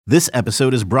This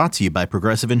episode is brought to you by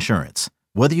Progressive Insurance.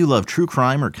 Whether you love true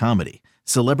crime or comedy,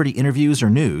 celebrity interviews or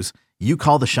news, you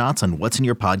call the shots on what's in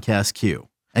your podcast queue.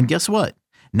 And guess what?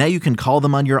 Now you can call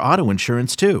them on your auto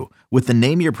insurance too with the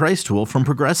Name Your Price tool from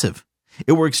Progressive.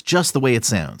 It works just the way it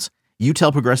sounds. You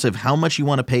tell Progressive how much you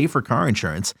want to pay for car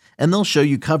insurance, and they'll show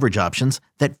you coverage options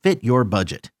that fit your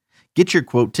budget. Get your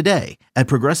quote today at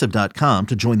Progressive.com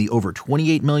to join the over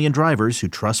 28 million drivers who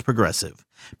trust Progressive.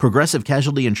 Progressive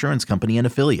Casualty Insurance Company and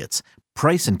Affiliates.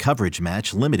 Price and coverage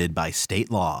match limited by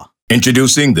state law.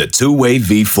 Introducing the Two-Way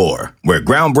V4, where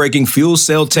groundbreaking fuel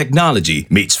cell technology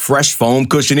meets fresh foam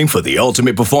cushioning for the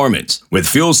ultimate performance. With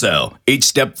Fuel Cell, each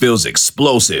step feels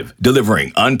explosive,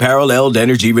 delivering unparalleled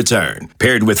energy return.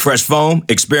 Paired with fresh foam,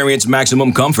 experience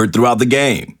maximum comfort throughout the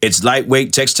game. Its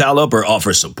lightweight textile upper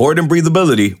offers support and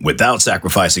breathability without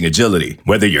sacrificing agility.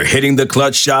 Whether you're hitting the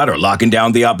clutch shot or locking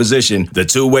down the opposition, the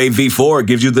Two-Way V4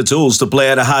 gives you the tools to play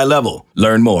at a high level.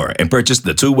 Learn more and purchase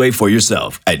the Two-Way for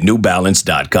yourself at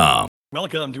newbalance.com.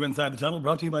 Welcome to Inside the Tunnel,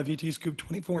 brought to you by VT Scoop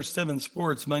 24/7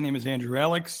 Sports. My name is Andrew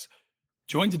Alex.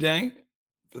 Joined today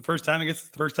for the first time, I guess it's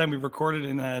the first time we've recorded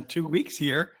in 2 weeks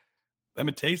here, by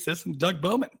Matesis and Doug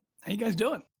Bowman. How you guys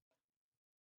doing?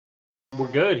 We're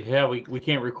good. Yeah, we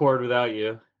can't record without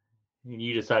you. And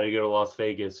you decided to go to Las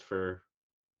Vegas for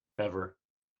ever.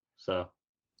 So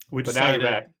We but now you're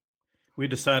decided back. we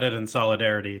decided in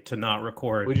solidarity to not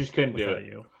record. We just couldn't do without it.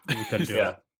 you. We couldn't do Yeah.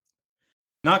 it.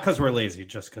 Not because we're lazy,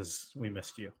 just because we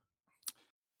missed you.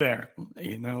 Fair.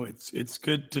 You know, it's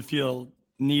good to feel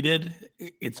needed.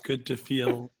 It's good to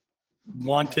feel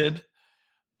wanted.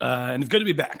 And it's good to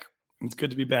be back. It's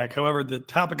good to be back. However, the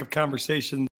topic of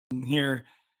conversation here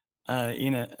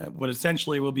what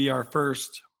essentially will be our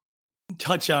first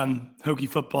touch on Hokie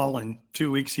football in 2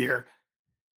 weeks here,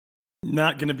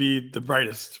 not going to be the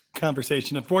brightest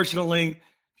conversation. Unfortunately,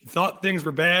 if you thought things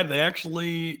were bad, they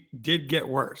actually did get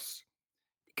worse.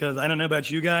 Because I don't know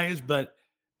about you guys, but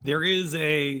there is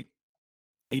a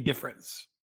difference,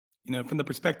 from the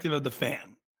perspective of the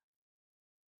fan.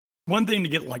 One thing to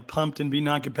get like pumped and be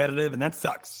non-competitive, and that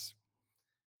sucks.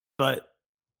 But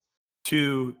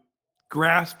to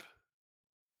grasp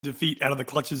defeat out of the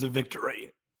clutches of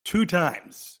victory 2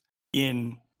 times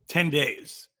in 10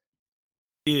 days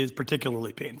is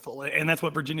particularly painful. And that's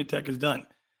what Virginia Tech has done.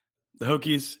 The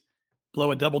Hokies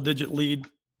blow a double-digit lead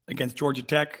against Georgia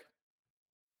Tech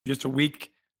just a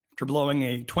week after blowing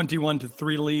a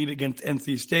 21-3 lead against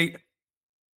NC State. I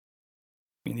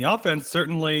mean, the offense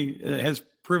certainly has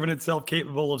proven itself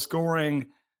capable of scoring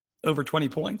over 20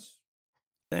 points.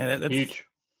 And that's Huge.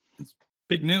 it's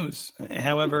big news.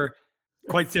 However,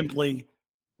 quite simply,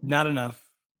 not enough.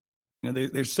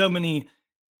 There's so many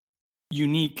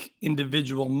unique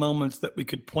individual moments that we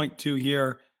could point to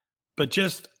here, but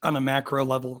just on a macro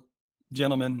level,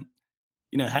 gentlemen,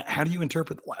 how do you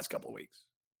interpret the last couple of weeks?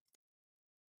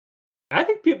 I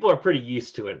think people are pretty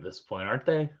used to it at this point, aren't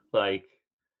they? Like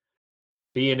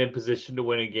being in position to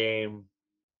win a game.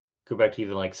 Go back to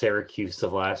even like Syracuse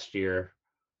of last year.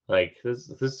 Like this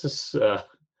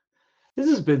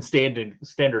has been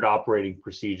standard operating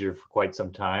procedure for quite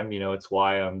some time. It's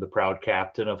why I'm the proud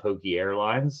captain of Hokie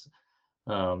Airlines,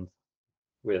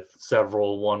 with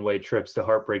several one-way trips to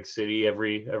Heartbreak City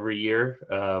every year.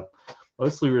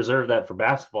 Mostly reserve that for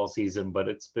basketball season, but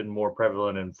it's been more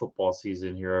prevalent in football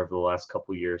season here over the last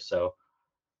couple of years. So,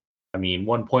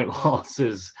 1-point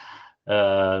losses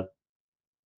in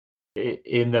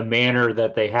the manner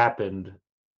that they happened,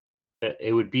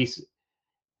 it would be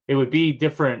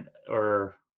different,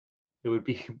 or it would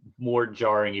be more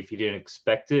jarring if you didn't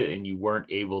expect it and you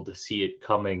weren't able to see it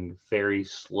coming very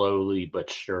slowly but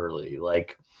surely.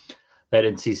 Like that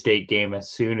NC State game,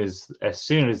 as soon as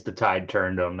the tide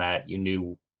turned on that, you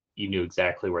knew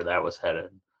exactly where that was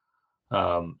headed.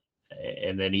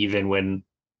 And then even when,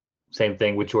 same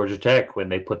thing with Georgia Tech, when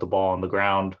they put the ball on the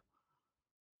ground,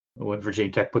 when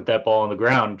Virginia Tech put that ball on the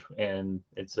ground and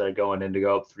instead of going in to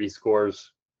go up 3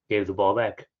 scores, gave the ball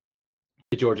back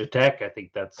to Georgia Tech. I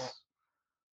think that's,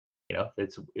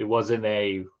 there wasn't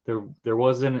any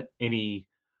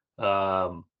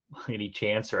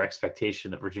chance or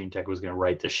expectation that Virginia Tech was going to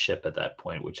right the ship at that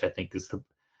point, which I think is the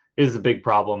big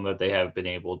problem that they have been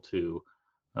able to.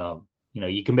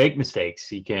 You can make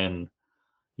mistakes, you can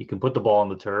put the ball on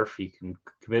the turf, you can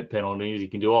commit penalties, you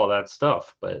can do all that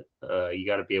stuff, but you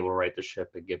got to be able to right the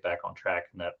ship and get back on track,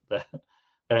 and that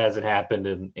hasn't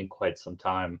happened in quite some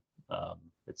time.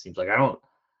 It seems like I don't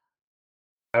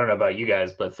know about you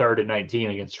guys, but 3rd and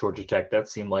 19 against Georgia Tech, that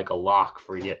seemed like a lock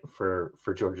for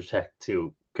Georgia Tech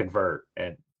to convert,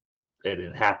 and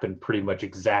it happened pretty much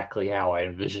exactly how I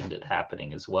envisioned it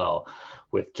happening as well,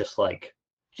 with just like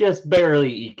just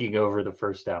barely eking over the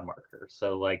first down marker.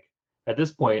 So like at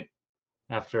this point,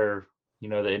 after the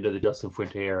end of the Justin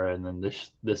Fuente era and then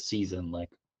this season, like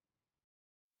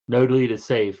no lead is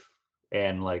safe,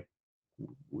 and like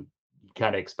we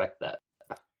kind of expect that.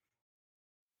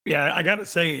 Yeah, I gotta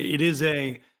say it is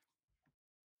a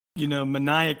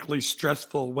maniacally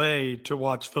stressful way to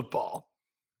watch football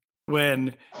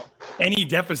when any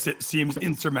deficit seems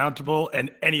insurmountable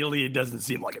and any lead doesn't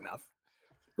seem like enough.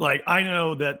 Like I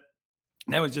know that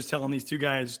I was just telling these two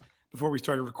guys before we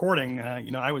started recording,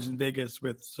 I was in Vegas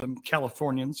with some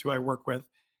Californians who I work with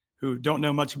who don't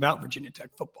know much about Virginia Tech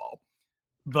football,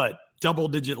 but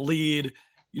double-digit lead,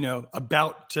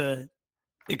 about to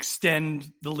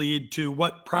extend the lead to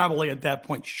what probably at that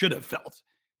point should have felt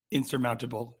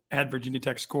insurmountable had Virginia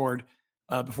Tech scored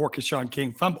before Keshawn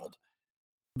King fumbled.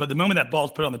 But the moment that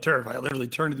ball's put on the turf, I literally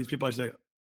turn to these people. I say,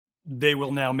 they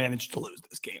will now manage to lose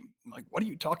this game. I'm like, what are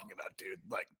you talking about, dude?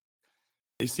 Like,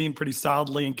 they seem pretty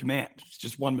solidly in command. It's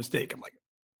just one mistake. I'm like,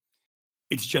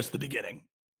 it's just the beginning.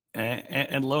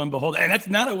 And lo and behold, and that's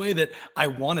not a way that I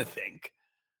want to think.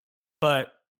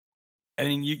 But, I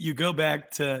mean, you go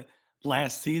back to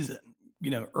last season,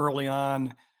 early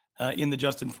on in the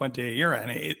Justin Fuente era,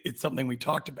 and it's something we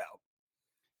talked about.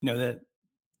 The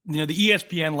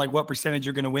ESPN, like what percentage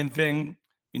you're going to win thing,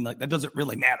 I mean, like that doesn't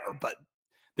really matter, but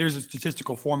there's a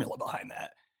statistical formula behind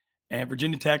that. And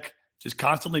Virginia Tech just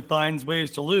constantly finds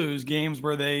ways to lose games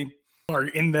where they are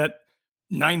in that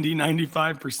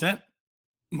 90-95%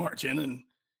 margin. And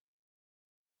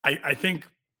I think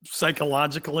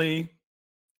psychologically,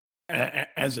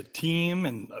 as a team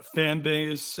and a fan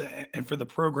base and for the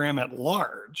program at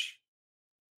large,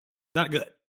 not good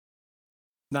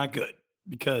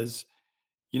because,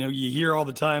 you hear all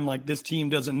the time, like this team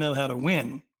doesn't know how to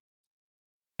win.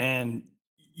 And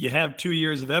you have 2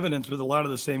 years of evidence with a lot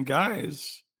of the same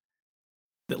guys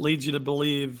that leads you to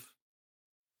believe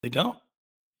they don't.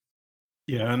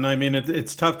 Yeah, and I mean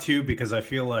it's tough too because I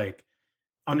feel like,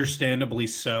 understandably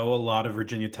so, a lot of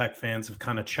Virginia Tech fans have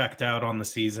kind of checked out on the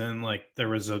season. Like there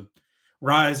was a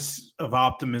rise of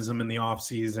optimism in the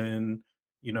offseason,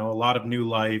 a lot of new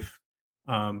life.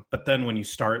 But then when you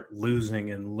start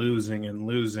losing and losing and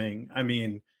losing, I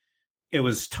mean, it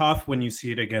was tough when you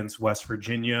see it against West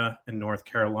Virginia and North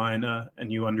Carolina,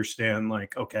 and you understand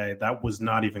like, okay, that was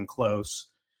not even close.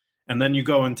 And then you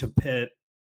go into Pitt,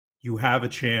 you have a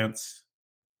chance.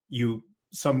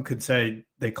 Some could say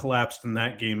they collapsed in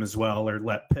that game as well, or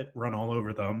let Pitt run all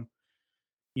over them.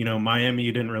 Miami,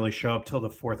 you didn't really show up till the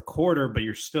fourth quarter, but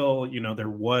you're still, there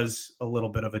was a little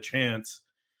bit of a chance.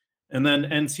 And then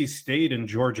NC State and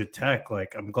Georgia Tech,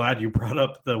 like I'm glad you brought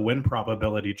up the win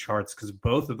probability charts because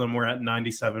both of them were at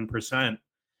 97%.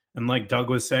 And like Doug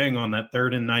was saying on that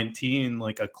 3rd and 19,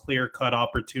 like a clear-cut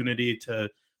opportunity to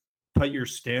put your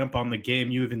stamp on the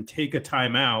game. You even take a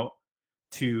timeout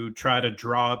to try to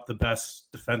draw up the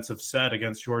best defensive set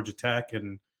against Georgia Tech,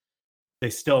 and they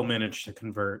still managed to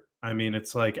convert. I mean,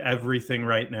 it's like everything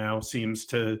right now seems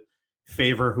to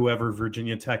favor whoever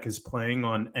Virginia Tech is playing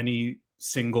on any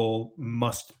single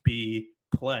must-be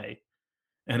play.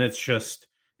 And it's just,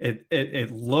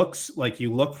 it looks like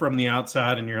you look from the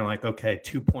outside and you're like, okay,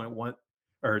 2.1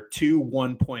 or 2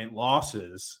 1-point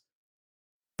losses.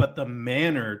 But the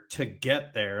manner to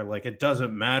get there, like it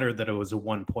doesn't matter that it was a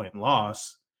 1-point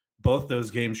loss. Both those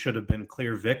games should have been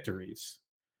clear victories.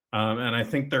 And I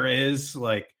think there is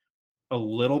like a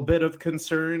little bit of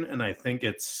concern, and I think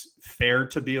it's fair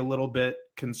to be a little bit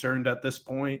concerned at this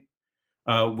point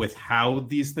with how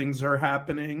these things are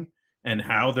happening and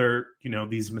how they're,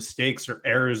 these mistakes or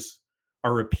errors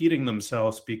are repeating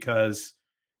themselves, because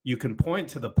you can point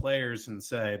to the players and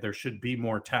say there should be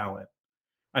more talent.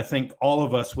 I think all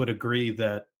of us would agree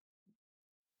that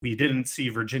we didn't see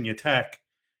Virginia Tech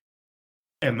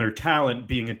and their talent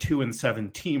being a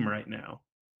 2-7 team right now.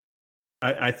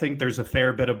 I think there's a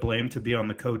fair bit of blame to be on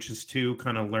the coaches too,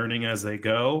 kind of learning as they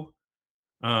go.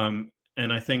 And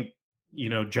I think,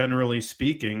 generally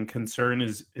speaking, concern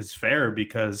is fair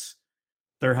because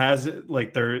there has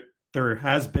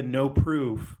been no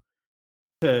proof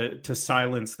to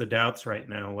silence the doubts right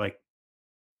now. Like,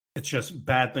 it's just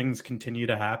bad things continue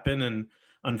to happen, and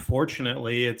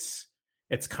unfortunately, it's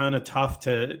kind of tough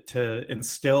to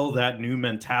instill that new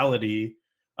mentality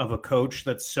of a coach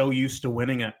that's so used to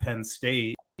winning at Penn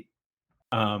State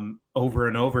over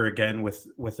and over again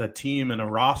with a team and a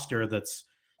roster that's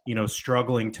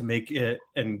struggling to make it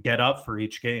and get up for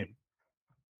each game.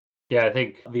 Yeah, I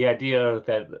think the idea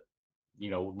that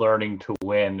learning to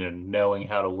win and knowing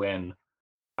how to win,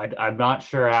 I'm not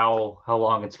sure how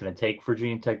long it's going to take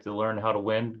Virginia Tech to learn how to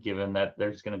win, given that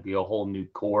there's going to be a whole new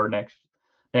core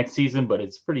next season, but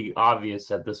it's pretty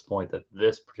obvious at this point that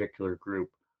this particular group,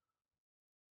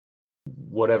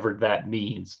 whatever that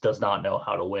means, does not know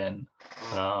how to win.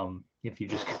 If you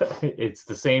just, it's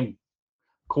the same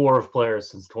core of players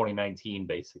since 2019,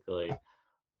 basically.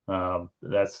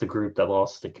 That's the group that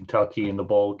lost to Kentucky in the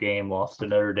bowl game, lost to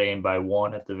Notre Dame by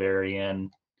 1 at the very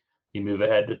end. You move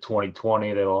ahead to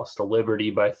 2020, they lost to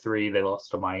Liberty by 3, they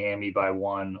lost to Miami by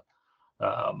 1.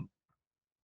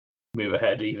 Move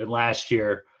ahead to even last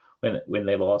year when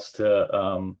they lost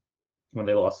to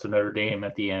Notre Dame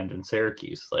at the end in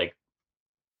Syracuse. Like,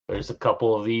 there's a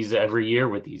couple of these every year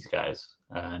with these guys,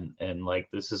 and like,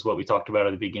 this is what we talked about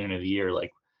at the beginning of the year.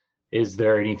 Like, is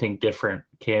there anything different?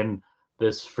 Can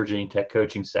this Virginia Tech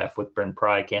coaching staff with Brent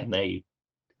Pry, can they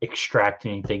extract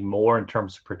anything more in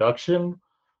terms of production?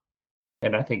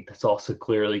 And I think that's also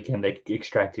clearly, can they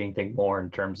extract anything more in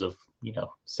terms of,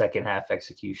 second half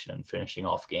execution and finishing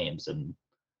off games? And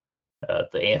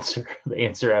the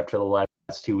answer after the last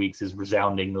 2 weeks is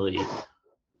resoundingly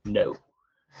no.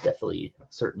 Definitely,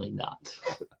 certainly not.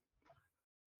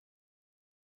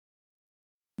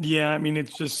 Yeah, I mean,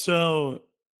 it's just so,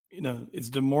 it's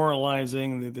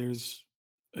demoralizing that there's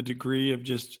a degree of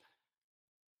just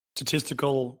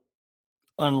statistical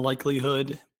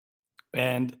unlikelihood.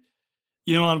 And,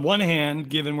 on one hand,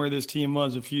 given where this team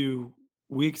was a few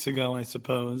weeks ago, I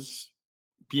suppose,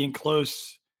 being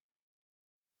close,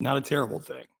 not a terrible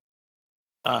thing.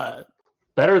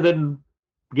 Better than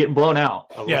getting blown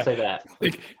out. I will say that.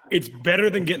 It's better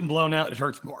than getting blown out. It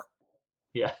hurts more.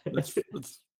 Yeah. Let's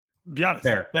be honest.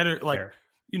 Fair. Better, like, Fair.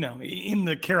 in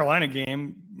the Carolina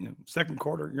game, second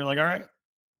quarter, you're like, all right,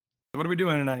 what are we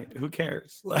doing tonight? Who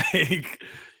cares? Like,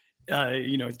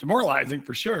 it's demoralizing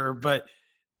for sure, but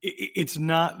it's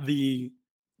not the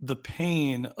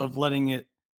pain of letting it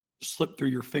slip through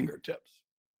your fingertips.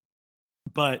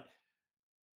 But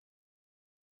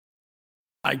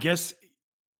I guess,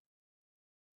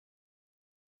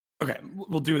 okay,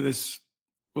 we'll do this.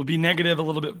 We'll be negative a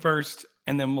little bit first,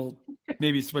 and then we'll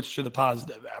maybe switch to the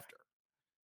positive after.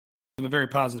 I'm a very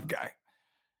positive guy.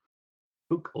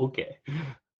 Okay.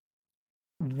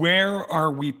 Where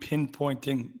are we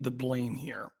pinpointing the blame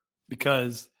here?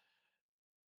 Because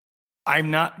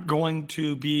I'm not going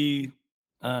to be,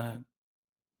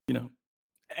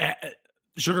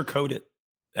 sugarcoat it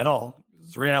at all.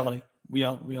 It's reality. We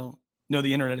all know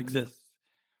the internet exists.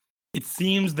 It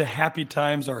seems the happy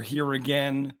times are here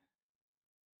again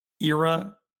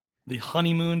era. The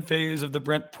honeymoon phase of the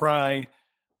Brent Pry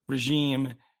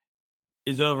regime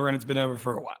is over, and it's been over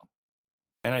for a while.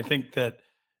 And I think that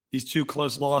these 2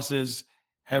 close losses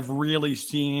have really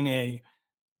seen a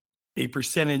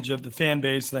percentage of the fan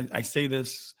base. And I say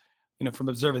this, from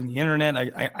observing the internet.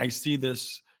 I see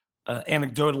this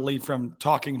anecdotally from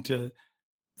talking to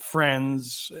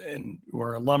friends and who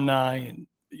are alumni and,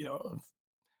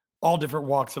 all different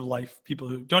walks of life, people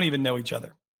who don't even know each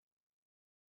other.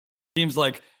 Seems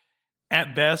like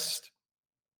at best,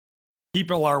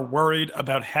 people are worried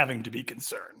about having to be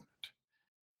concerned.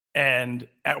 And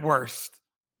at worst,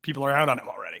 people are out on him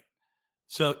already.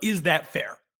 So is that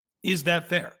fair? Is that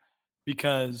fair?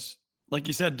 Because, like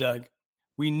you said, Doug,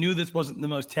 we knew this wasn't the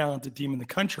most talented team in the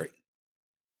country.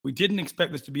 We didn't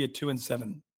expect this to be a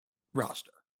 2-7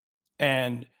 roster.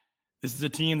 And this is a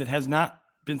team that has not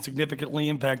been significantly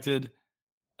impacted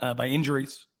by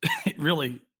injuries,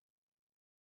 really,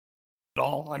 at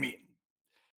all. I mean,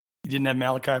 you didn't have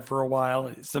Malachi for a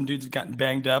while. Some dudes have gotten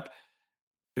banged up.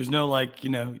 There's no,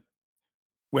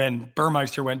 when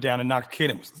Burmeister went down and knocked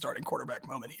Kadum was the starting quarterback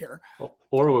moment here.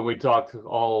 Or when we talked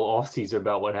all offseason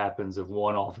about what happens if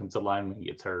one offensive lineman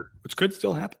gets hurt. Which could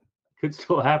still happen. Could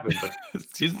still happen, but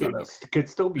it could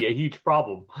still be a huge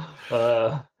problem.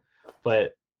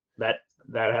 But that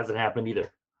hasn't happened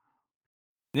either.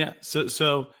 Yeah.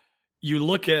 So you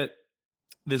look at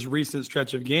this recent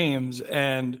stretch of games,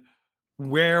 and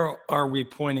where are we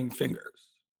pointing fingers?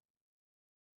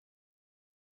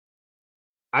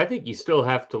 I think you still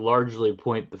have to largely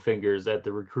point the fingers at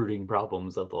the recruiting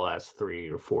problems of the last 3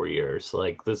 or 4 years.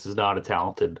 Like, this is not a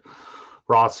talented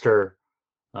roster.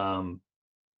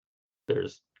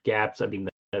 There's gaps. I mean,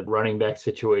 the running back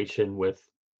situation with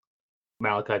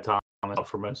Malachi Thomas out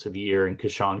for most of the year and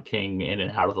Keshawn King in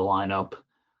and out of the lineup.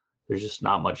 There's just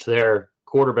not much there.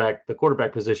 The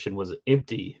quarterback position was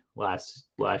empty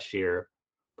last year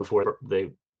before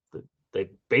they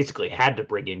basically had to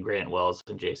bring in Grant Wells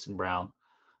and Jason Brown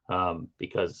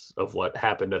because of what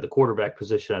happened at the quarterback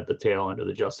position at the tail end of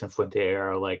the Justin Fuente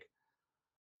era. Like,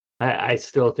 I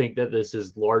still think that this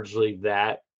is largely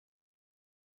that.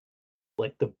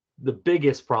 Like, the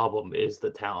biggest problem is the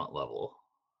talent level,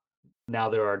 Now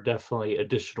there are definitely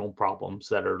additional problems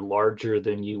that are larger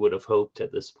than you would have hoped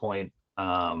at this point.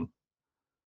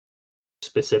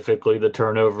 Specifically the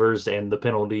turnovers and the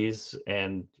penalties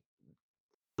and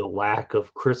the lack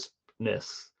of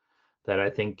crispness that I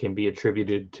think can be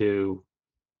attributed,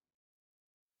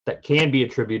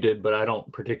 but I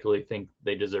don't particularly think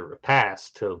they deserve a pass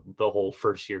to the whole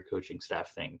first year coaching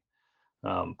staff thing.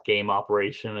 Game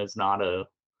operation is not a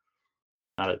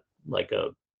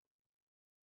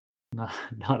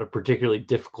particularly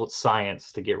difficult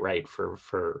science to get right for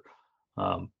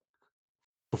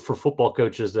football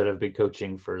coaches that have been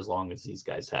coaching for as long as these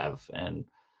guys have. And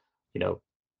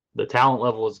the talent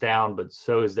level is down, but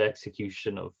so is the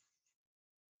execution of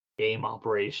game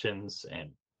operations and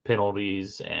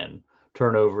penalties and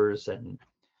turnovers. And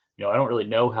I don't really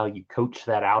know how you coach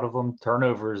that out of them.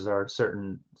 Turnovers are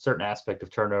certain aspect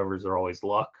of turnovers are always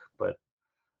luck, but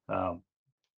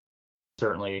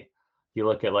certainly you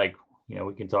look at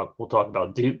we'll talk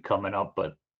about Duke coming up,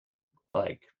 but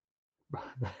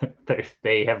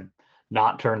they have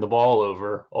not turned the ball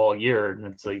over all year, and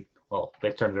it's like, well,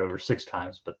 they've turned it over 6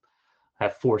 times, but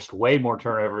have forced way more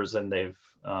turnovers than they've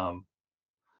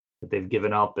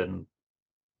given up, and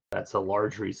that's a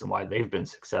large reason why they've been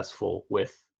successful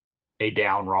with a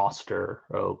down roster,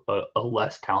 a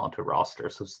less talented roster.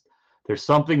 So there's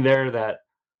something there that,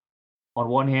 on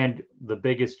one hand, the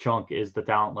biggest chunk is the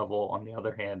talent level. On the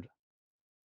other hand,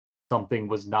 something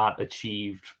was not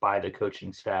achieved by the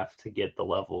coaching staff to get the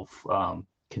level of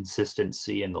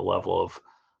consistency and the level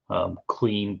of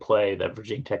clean play that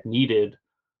Virginia Tech needed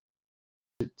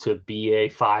to be a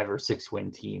 5 or 6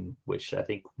 win team, which I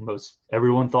think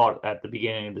everyone thought at the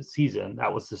beginning of the season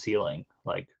that was the ceiling.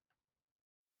 Like,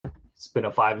 it's been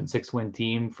a 5 and 6 win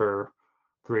team for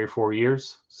 3 or 4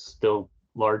 years, still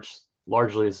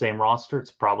largely the same roster.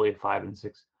 It's probably a 5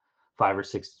 or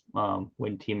 6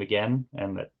 win team again,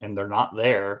 and they're not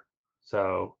there.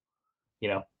 So,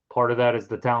 part of that is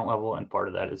the talent level, and part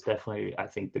of that is definitely, I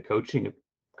think, the coaching.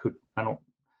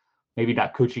 Maybe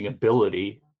not coaching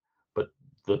ability, but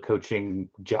the coaching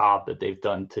job that they've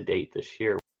done to date this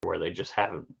year, where they just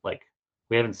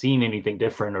we haven't seen anything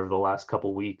different over the last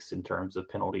couple weeks in terms of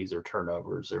penalties or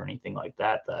turnovers or anything like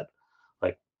that.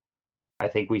 I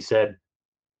think we said,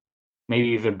 maybe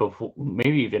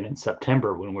even in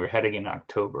September when we were heading in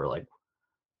October,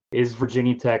 is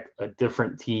Virginia Tech a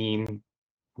different team?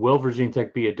 Will Virginia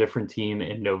Tech be a different team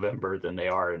in November than they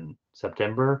are in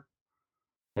September?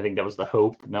 I think that was the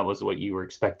hope, and that was what you were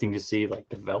expecting to see,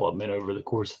 development over the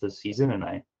course of the season.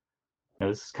 And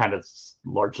this is kind of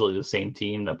largely the same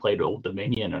team that played Old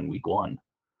Dominion in week 1.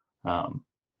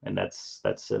 And that's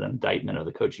an indictment of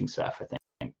the coaching staff, I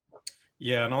think.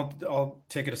 Yeah, and I'll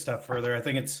take it a step further. I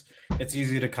think it's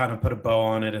easy to kind of put a bow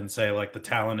on it and say the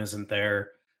talent isn't there.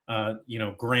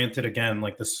 Granted, again,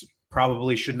 this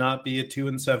probably should not be a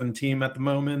 2-7 team at the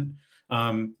moment.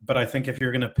 But I think if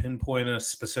you're going to pinpoint a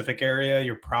specific area,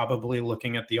 you're probably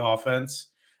looking at the offense.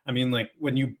 I mean,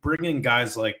 when you bring in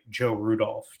guys like Joe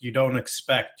Rudolph, you don't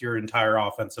expect your entire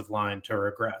offensive line to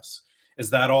regress. Is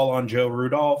that all on Joe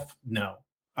Rudolph? No,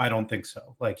 I don't think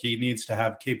so. He needs to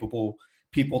have capable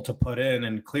people to put in,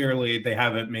 and clearly they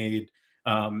haven't made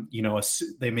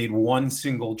they made one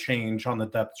single change on the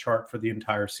depth chart for the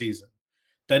entire season.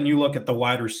 Then you look at the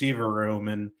wide receiver room,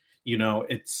 and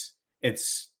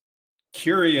it's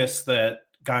curious that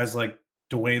guys like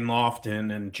Dwayne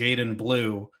Lofton and Jaden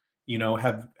Blue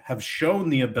have shown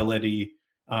the ability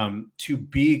to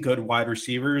be good wide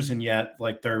receivers, and yet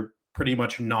they're pretty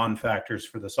much non-factors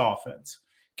for this offense.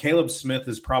 Caleb Smith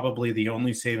is probably the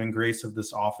only saving grace of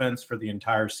this offense for the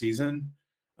entire season.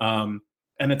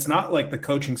 And it's not like the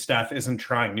coaching staff isn't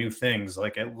trying new things.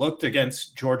 It looked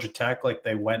against Georgia Tech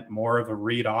they went more of a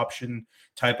read option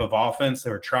type of offense.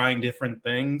 They were trying different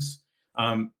things.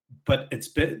 But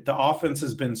the offense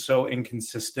has been so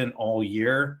inconsistent all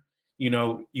year.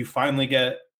 You finally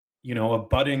get, a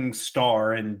budding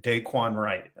star in Daquan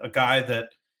Wright, a guy that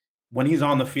when he's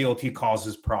on the field, he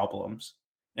causes problems.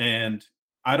 And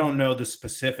I don't know the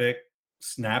specific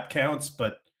snap counts,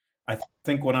 but I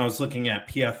think when I was looking at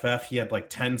PFF, he had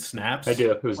 10 snaps. I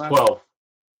do. It was 12.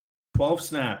 12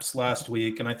 snaps last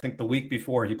week. And I think the week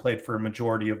before he played for a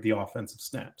majority of the offensive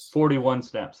snaps. 41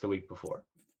 snaps the week before.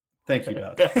 Thank you,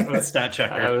 Doug. Stat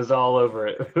checker. I was all over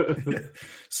it.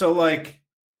 So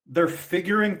they're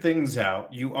figuring things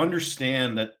out. You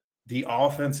understand that the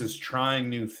offense is trying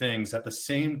new things. At the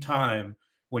same time,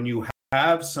 when you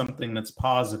have something that's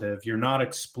positive, you're not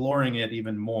exploring it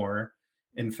even more.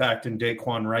 In fact, in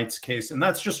Daquan Wright's case, and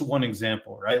that's just one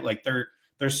example, right?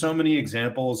 There's so many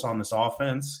examples on this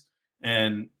offense.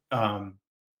 And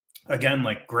again,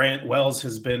 Grant Wells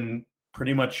has been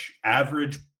pretty much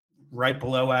average, right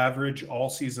below average all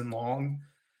season long.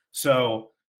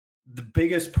 So the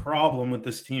biggest problem with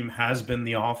this team has been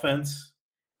the offense.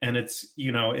 And it's,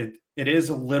 it is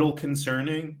a little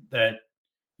concerning that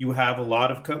you have a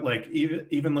lot of, like,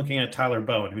 even looking at Tyler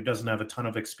Bowen, who doesn't have a ton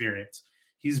of experience.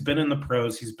 He's been in the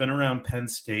pros. He's been around Penn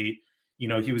State.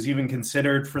 He was even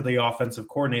considered for the offensive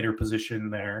coordinator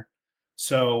position there.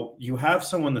 So you have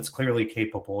someone that's clearly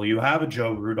capable. You have a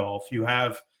Joe Rudolph. You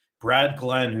have Brad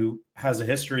Glenn, who has a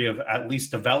history of at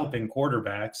least developing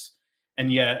quarterbacks.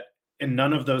 And yet in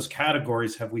none of those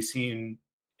categories have we seen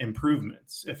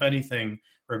improvements, if anything,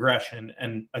 regression.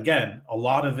 And again, a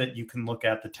lot of it, you can look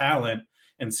at the talent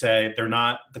and say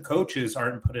the coaches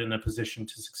aren't put in a position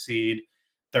to succeed.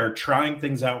 They're trying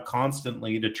things out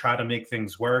constantly to try to make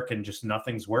things work, and just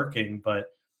nothing's working. But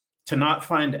to not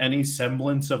find any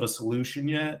semblance of a solution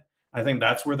yet, I think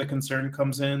that's where the concern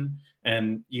comes in.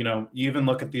 And, you even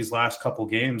look at these last couple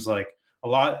games, like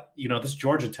this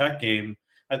Georgia Tech game,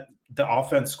 the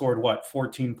offense scored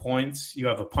 14 points. You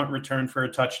have a punt return for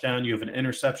a touchdown. You have an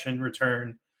interception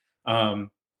return.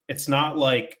 It's not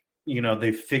like,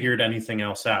 they've figured anything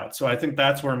else out. So I think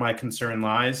that's where my concern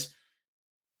lies.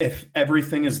 If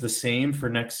everything is the same for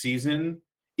next season,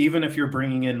 even if you're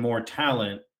bringing in more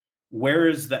talent, where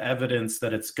is the evidence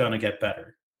that it's going to get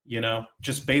better?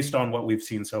 Just based on what we've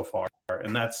seen so far.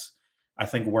 And that's, I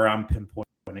think, where I'm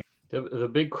pinpointing. The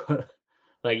big,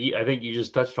 like, I think you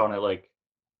just touched on it. Like,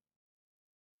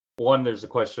 one, there's a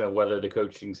question of whether the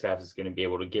coaching staff is going to be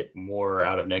able to get more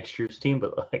out of next year's team,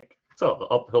 but like, it's an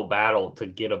uphill battle to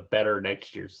get a better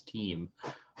next year's team.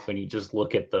 When you just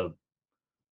look at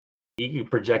you can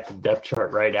project the depth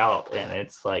chart right out, and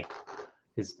it's like,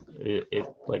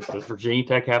 like, does Virginia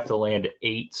Tech have to land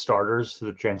 8 starters to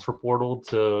the transfer portal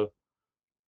to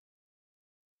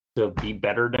be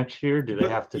better next year? Do they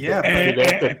have to? Yeah,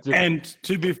 and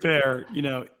to be fair,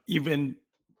 even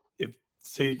if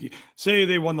say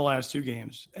they won the last 2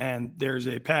 games, and there's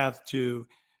a path to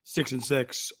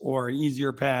 6-6 or an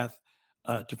easier path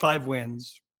to 5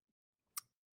 wins,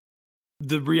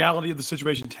 the reality of the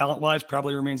situation talent-wise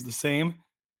probably remains the same,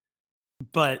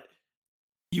 but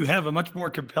you have a much more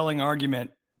compelling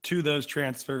argument to those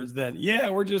transfers that,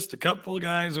 we're just a couple of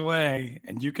guys away,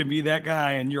 and you can be that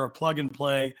guy, and you're a plug and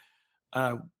play.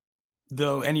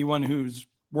 Though anyone who's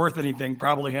worth anything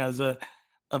probably has a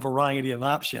variety of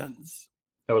options.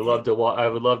 I would love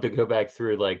to go back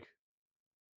through, like,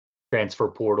 transfer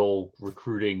portal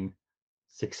recruiting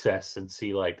success and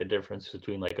see, like, the difference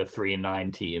between, like, a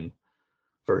 3-9 team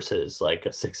versus, like, a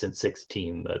 6-6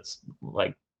 team that's,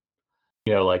 like,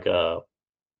 like a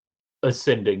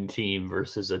ascending team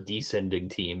versus a descending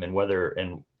team, and whether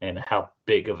and how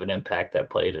big of an impact that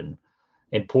played in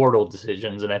portal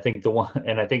decisions. And I think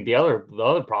the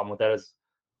other problem with that is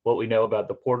what we know about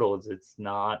the portal is it's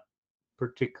not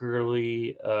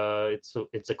particularly it's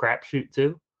a crapshoot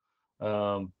too.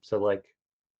 So, like,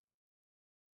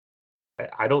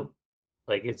 I don't,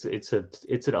 like, it's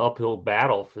an uphill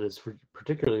battle for this,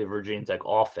 particularly the Virginia Tech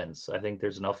offense. I think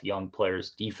there's enough young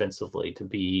players defensively to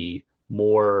be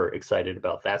more excited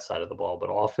about that side of the ball, but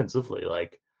offensively,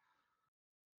 like,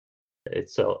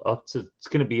 it's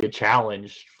going to be a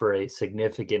challenge for a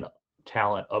significant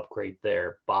talent upgrade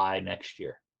there by next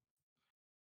year.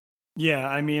 Yeah,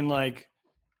 I mean, like,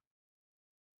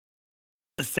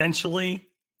 essentially,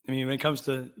 when it comes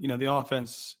to, the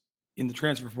offense in the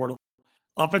transfer portal,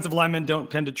 offensive linemen don't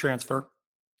tend to transfer.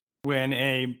 When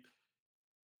a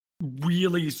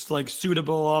really, like,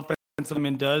 suitable offensive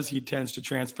lineman does, he tends to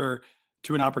transfer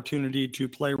to an opportunity to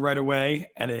play right away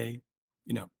at a,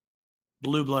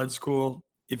 blue blood school,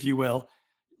 if you will,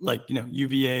 like,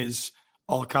 UVA's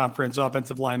all-conference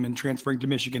offensive lineman transferring to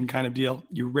Michigan kind of deal.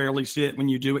 You rarely see it. When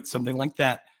you do, it's something like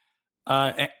that.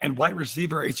 And wide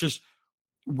receiver, it's just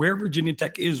where Virginia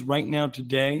Tech is right now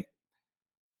today.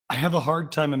 I have a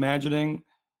hard time imagining.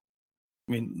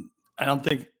 I don't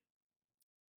think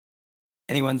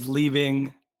anyone's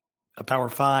leaving a Power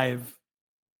 5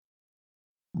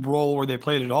 role where they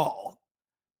played at all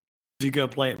to go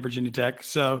play at Virginia Tech.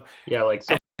 So yeah, like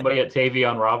somebody at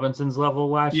Tavion Robinson's level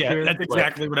last year. Yeah, that's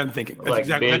exactly what I'm thinking.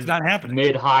 That's not happening.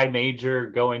 Mid-high major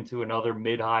going to another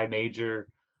mid-high major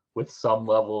with some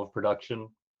level of production.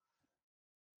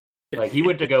 Like, he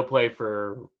went to go play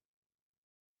for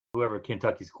whoever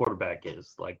Kentucky's quarterback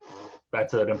is. Like,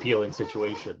 that's an appealing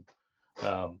situation.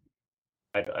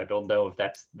 I don't know if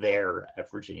that's there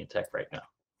at Virginia Tech right now.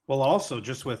 Well, also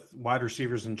just with wide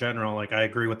receivers in general, like, I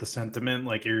agree with the sentiment.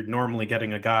 Like, you're normally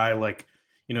getting a guy like,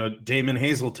 Damon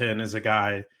Hazleton is a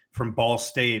guy from Ball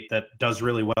State that does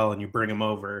really well, and you bring him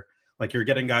over. Like, you're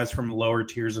getting guys from lower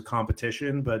tiers of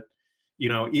competition, but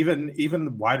even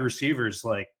the wide receivers,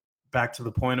 like back to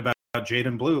the point about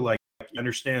Jaden Blue, like you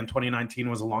understand 2019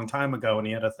 was a long time ago and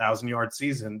he had a 1,000-yard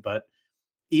season, but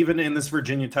even in this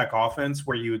Virginia Tech offense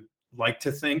where you would like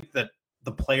to think that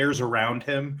the players around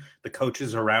him, the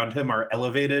coaches around him are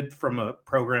elevated from a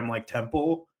program like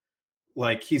Temple,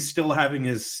 like he's still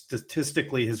having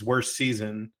statistically his worst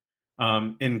season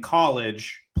in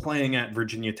college playing at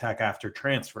Virginia Tech after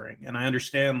transferring. And I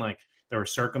understand like there were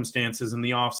circumstances in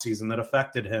the offseason that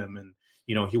affected him and,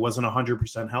 he wasn't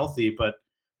 100% healthy, but,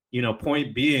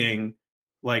 point being,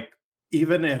 like,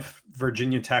 even if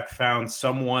Virginia Tech found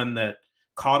someone that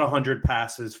caught 100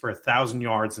 passes for 1,000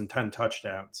 yards and 10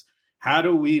 touchdowns, how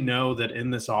do we know that in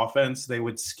this offense they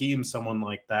would scheme someone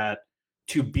like that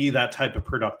to be that type of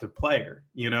productive player?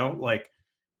 Like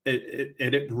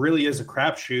it really is a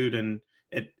crapshoot, and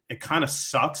it kind of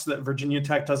sucks that Virginia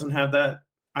Tech doesn't have that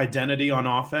identity on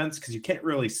offense, because you can't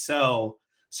really sell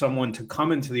someone to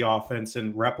come into the offense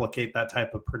and replicate that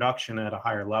type of production at a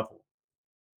higher level.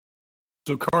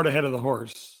 So cart ahead of the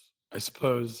horse, I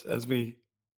suppose, as we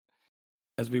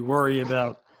worry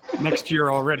about next year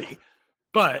already.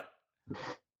 But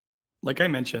like I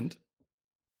mentioned,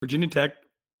 Virginia Tech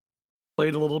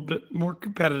played a little bit more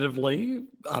competitively.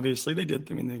 Obviously, they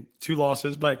did. I mean, the 2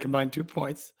 losses by a combined 2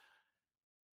 points.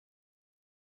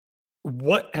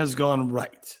 What has gone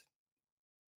right?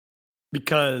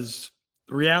 Because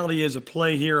the reality is a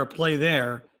play here, a play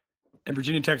there, and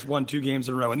Virginia Tech's won 2 games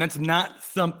in a row. And that's not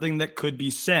something that could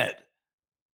be said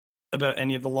about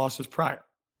any of the losses prior.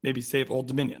 Maybe save Old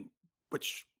Dominion,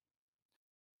 which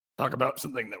talk about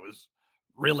something that was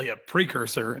really a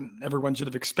precursor and everyone should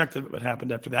have expected what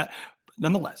happened after that. But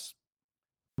nonetheless,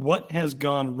 what has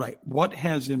gone right? What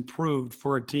has improved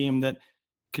for a team that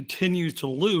continues to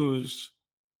lose,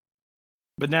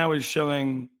 but now is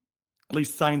showing at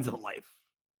least signs of life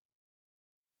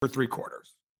for 3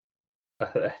 quarters?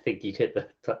 I think you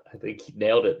I think you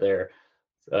nailed it there.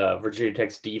 Virginia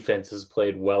Tech's defense has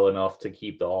played well enough to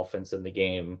keep the offense in the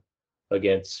game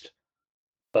against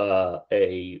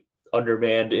a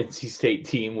undermanned NC State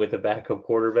team with a backup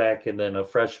quarterback and then a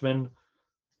freshman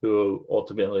who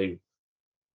ultimately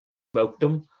smoked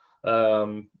them,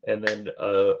 and then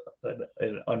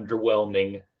an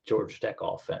underwhelming Georgia Tech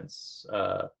offense.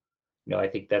 I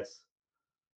think that's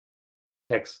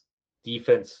Tech's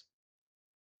defense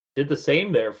did the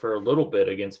same there for a little bit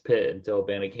against Pitt until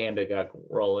Banacanda got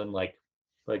rolling. Like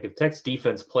if Tech's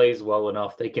defense plays well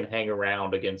enough, they can hang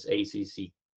around against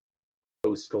ACC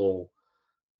coastal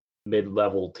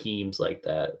mid-level teams like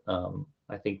that.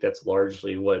 I think that's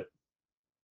largely what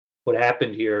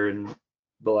happened here in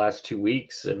the last 2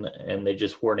 weeks, and they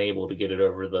just weren't able to get it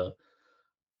over the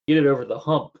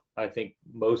hump. I think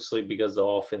mostly because the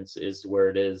offense is where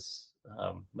it is.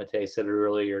 Matei said it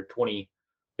earlier,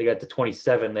 they got to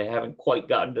 27. They haven't quite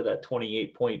gotten to that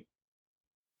 28-point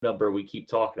number we keep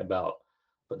talking about,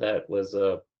 but that was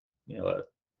a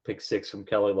pick 6 from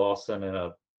Kelly Lawson and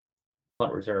a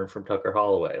punt return from Tucker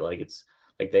Holloway. It's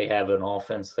like they have an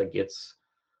offense that gets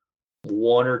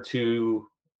 1 or 2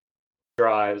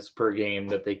 drives per game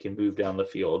that they can move down the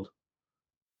field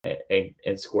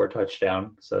and score a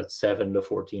touchdown. So it's 7 to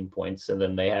 14 points. And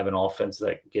then they have an offense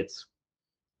that gets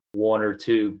 1 or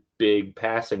 2 big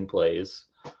passing plays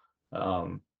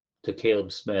to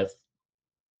Caleb Smith,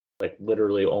 like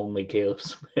literally only Caleb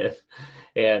Smith.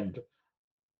 And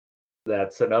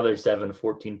that's another 7,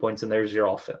 14 points, and there's your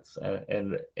offense.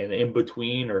 And in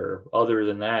between or other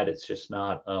than that, it's just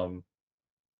not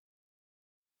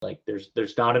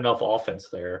there's not enough offense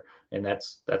there. And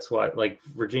that's why, like,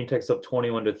 Virginia Tech's up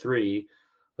 21-3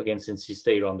 against NC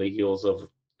State on the heels of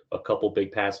a couple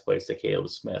big pass plays to Caleb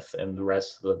Smith, and the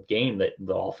rest of the game that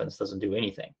the offense doesn't do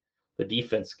anything. The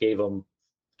defense gave them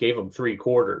 3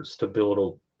 quarters to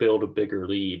build a bigger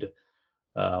lead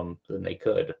than they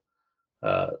could.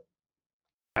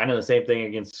 Kind of the same thing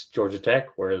against Georgia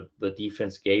Tech, where the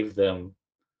defense gave them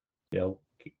it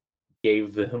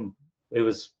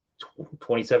was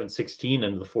 27-16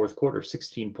 in the fourth quarter,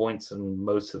 16 points in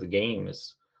most of the game.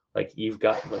 Is like, you've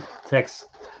got Tech's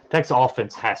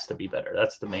offense has to be better.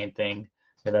 That's the main thing,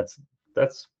 and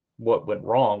that's what went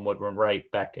wrong. What went right,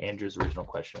 back to Andrew's original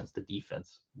question, is the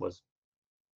defense was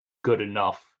good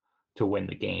enough to win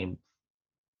the game,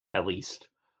 at least.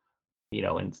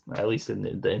 And at least in the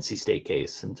NC State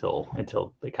case,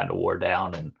 until they kind of wore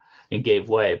down and gave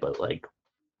way. But like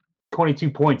 22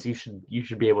 points, you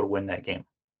should be able to win that game.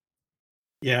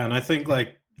 Yeah, and I think,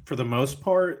 like, for the most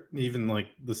part, even like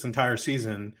this entire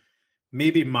season,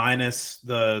 maybe minus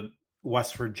the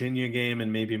West Virginia game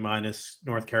and maybe minus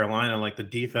North Carolina, like, the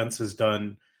defense has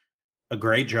done a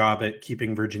great job at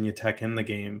keeping Virginia Tech in the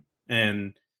game.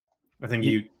 And I think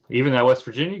even that West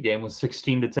Virginia game was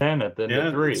 16-10 at the end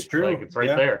of 3. It's true. Like, it's right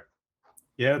there.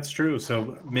 Yeah, it's true.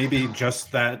 So maybe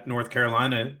just that North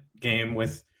Carolina game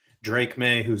with Drake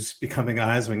May, who's becoming a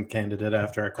Heisman candidate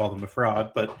after I called him a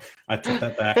fraud, but I took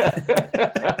that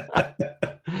back.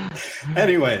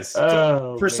 Anyways,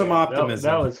 for some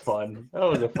optimism. That was fun. That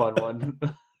was a fun one.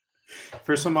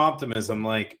 For some optimism,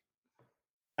 like,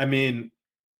 I mean,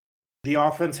 the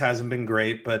offense hasn't been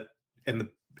great, but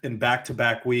in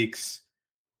back-to-back weeks,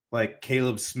 like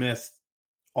Caleb Smith,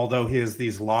 although he has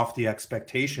these lofty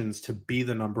expectations to be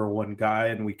the number one guy,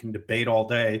 and we can debate all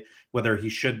day whether he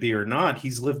should be or not,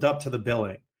 he's lived up to the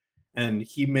billing, and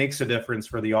he makes a difference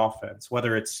for the offense,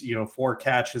 whether it's, 4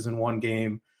 catches in one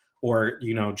game or,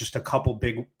 just a couple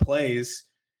big plays.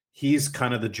 He's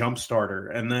kind of the jump starter.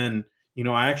 And then,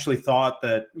 I actually thought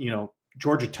that,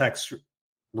 Georgia Tech's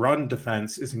run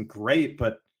defense isn't great,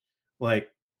 but like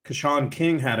Keshawn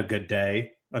King had a good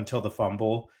day until the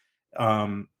fumble.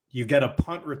 You get a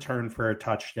punt return for a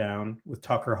touchdown with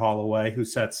Tucker Holloway, who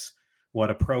sets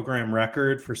a program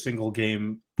record for single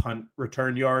game punt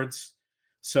return yards.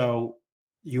 So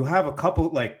you have a couple,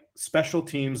 like, special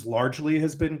teams largely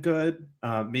has been good,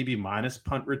 maybe minus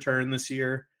punt return this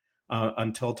year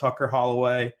until Tucker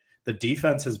Holloway. The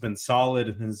defense has been solid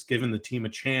and has given the team a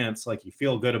chance. Like, you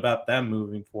feel good about them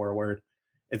moving forward.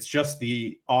 It's just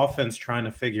the offense trying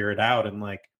to figure it out. And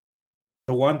like,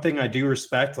 the one thing I do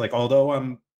respect, like,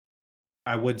 although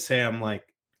I would say I'm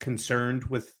like concerned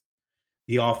with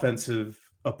the offensive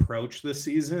approach this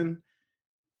season,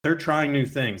 they're trying new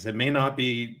things. It may not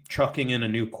be chucking in a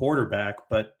new quarterback,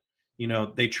 but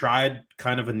they tried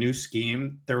kind of a new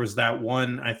scheme. There was that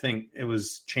one, I think it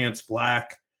was Chance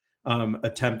Black,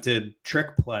 attempted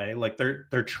trick play. Like,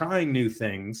 they're trying new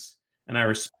things, and I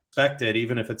respect it,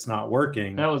 even if it's not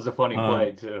working. That was a funny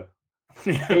play too.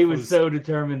 He was so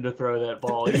determined to throw that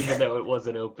ball, even though it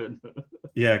wasn't open.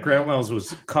 Yeah, Grant Wells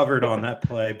was covered on that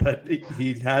play, but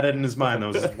he had it in his mind.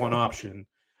 That was his one option.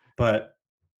 But,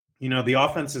 the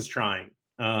offense is trying.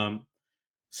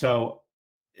 So,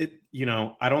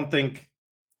 I don't think,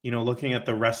 looking at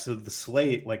the rest of the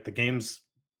slate, like, the games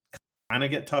kind of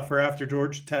get tougher after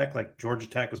Georgia Tech. Like, Georgia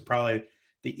Tech was probably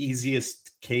the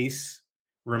easiest case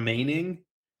remaining.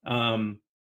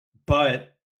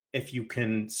 But if you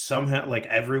can somehow, like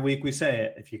every week we say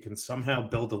it, if you can somehow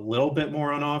build a little bit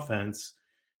more on offense,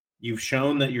 you've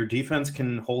shown that your defense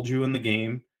can hold you in the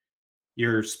game.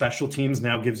 Your special teams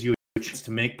now gives you a chance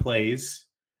to make plays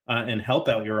and help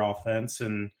out your offense.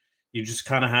 And you just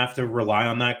kind of have to rely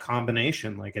on that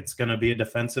combination. Like, it's going to be a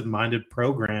defensive-minded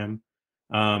program.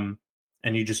 And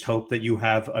you just hope that you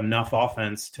have enough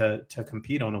offense to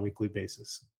compete on a weekly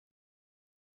basis.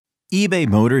 eBay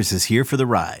Motors is here for the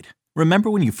ride. Remember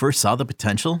when you first saw the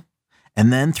potential?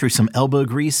 And then through some elbow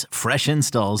grease, fresh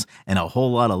installs, and a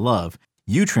whole lot of love,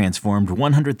 you transformed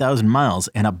 100,000 miles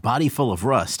and a body full of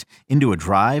rust into a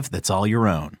drive that's all your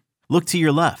own. Look to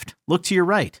your left. Look to your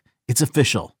right. It's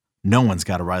official. No one's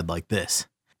got a ride like this.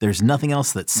 There's nothing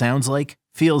else that sounds like,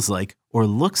 feels like, or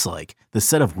looks like the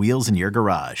set of wheels in your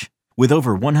garage. With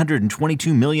over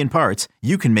 122 million parts,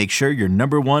 you can make sure your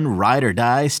number one ride or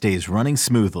die stays running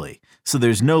smoothly, so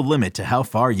there's no limit to how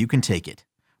far you can take it.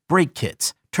 Brake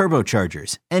kits,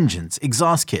 turbochargers, engines,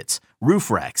 exhaust kits,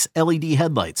 roof racks, LED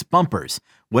headlights, bumpers,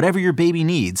 whatever your baby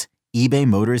needs, eBay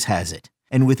Motors has it.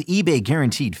 And with eBay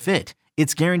Guaranteed Fit,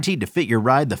 it's guaranteed to fit your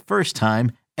ride the first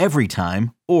time, every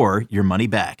time, or your money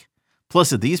back.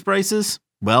 Plus, at these prices,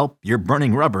 well, you're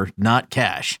burning rubber, not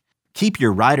cash. Keep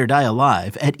your ride or die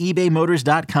alive at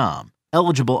ebaymotors.com.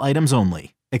 Eligible items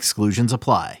only. Exclusions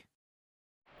apply.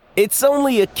 It's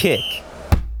only a kick,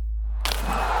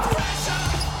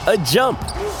 a jump,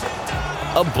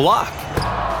 a block.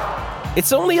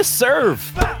 It's only a serve.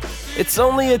 It's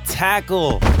only a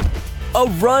tackle,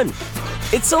 a run.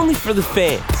 It's only for the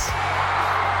fans.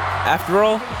 After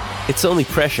all, it's only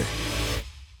pressure.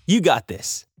 You got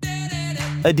this.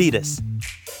 Adidas.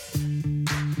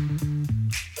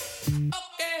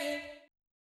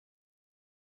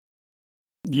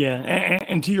 Yeah,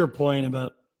 and to your point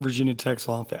about Virginia Tech's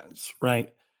offense,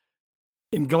 right?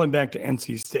 And going back to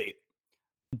NC State,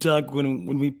 Doug,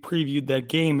 when we previewed that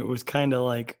game, it was kind of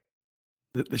like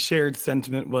the shared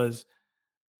sentiment was,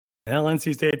 well,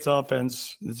 NC State's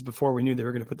offense, this is before we knew they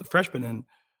were going to put the freshmen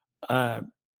in,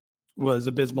 was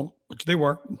abysmal, which they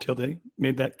were until they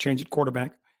made that change at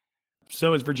quarterback.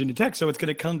 So is Virginia Tech. So it's going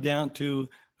to come down to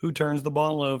who turns the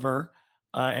ball over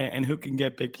and who can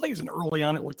get big plays. And early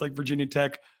on, it looked like Virginia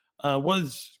Tech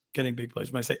was getting big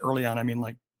plays. When I say early on, I mean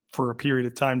like for a period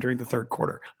of time during the third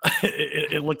quarter.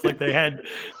 It looked like they had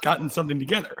gotten something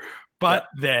together. But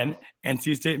then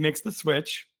NC State makes the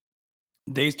switch.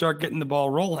 They start getting the ball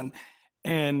rolling.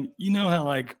 And you know how,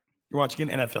 like, you're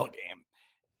watching an NFL game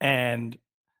and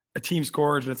a team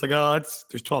scores and it's like, oh,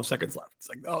 there's 12 seconds left. It's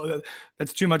like, oh,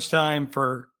 that's too much time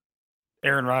for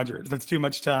Aaron Rodgers. That's too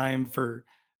much time for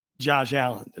Josh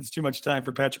Allen. That's too much time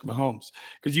for Patrick Mahomes.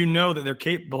 Because you know that they're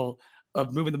capable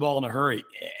of moving the ball in a hurry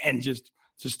and just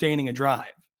sustaining a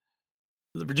drive.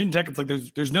 The Virginia Tech, it's like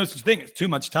there's no such thing as too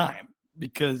much time,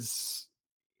 because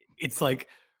it's like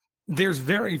there's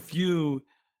very few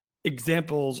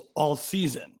examples all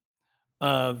season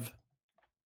of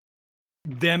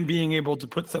them being able to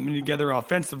put something together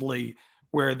offensively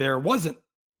where there wasn't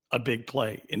a big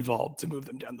play involved to move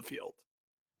them down the field.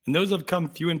 And those have come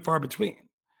few and far between.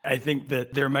 I think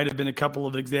that there might have been a couple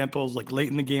of examples, like late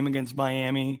in the game against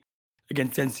Miami,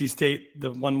 against NC State,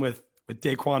 the one with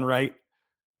Daquan Wright,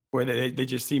 where they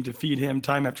just seemed to feed him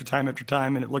time after time after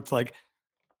time, and it looked like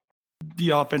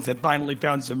the offense had finally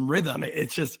found some rhythm.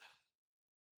 It's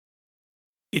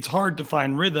hard to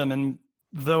find rhythm, and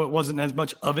though it wasn't as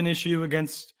much of an issue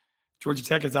against Georgia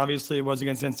Tech as obviously it was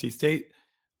against NC State,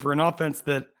 for an offense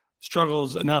that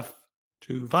struggles enough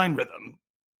to find rhythm,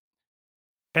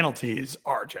 penalties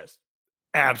are just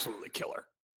absolutely killer.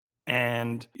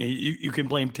 And you can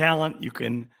blame talent, you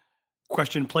can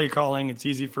question play calling. It's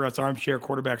easy for us armchair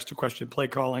quarterbacks to question play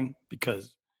calling, because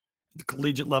at the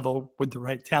collegiate level, with the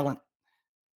right talent,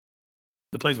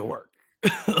 the plays will work.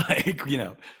 Like,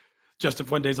 Justin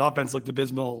Fuente's offense looked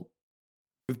abysmal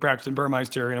with Braxton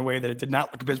Burmeister in a way that it did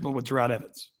not look abysmal with Gerard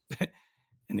Evans.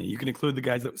 And you can include the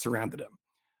guys that surrounded him.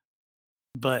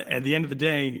 But at the end of the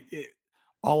day,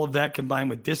 all of that combined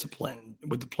with discipline,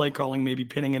 with the play calling, maybe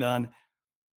pinning it on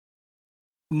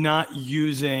not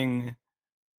using.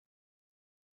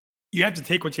 You have to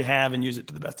take what you have and use it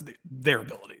to the best of their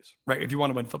abilities, right? If you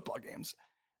want to win football games.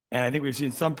 And I think we've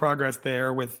seen some progress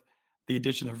there with the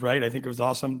addition of Wright. I think it was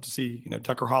awesome to see,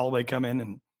 Tucker Holloway come in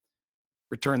and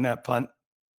return that punt.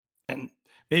 And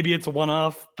maybe it's a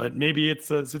one-off, but maybe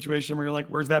it's a situation where you're like,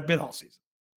 where's that been all season?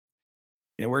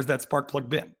 Where's that spark plug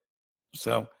been?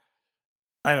 So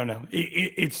I don't know.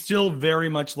 It still very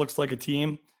much looks like a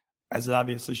team, as it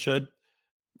obviously should,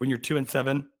 when you're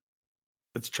 2-7,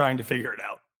 that's trying to figure it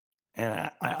out.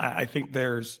 And I think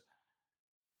there's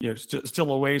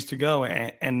still a ways to go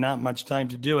and not much time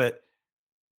to do it,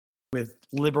 with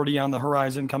Liberty on the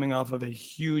horizon coming off of a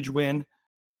huge win.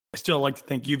 I still like to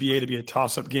think UVA to be a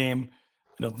toss-up game.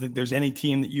 I don't think there's any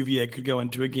team that UVA could go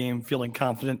into a game feeling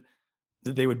confident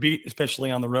that they would beat,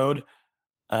 especially on the road.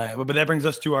 But that brings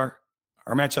us to our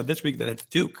matchup this week, that it's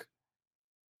Duke,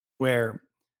 where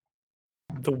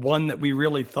the one that we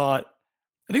really thought,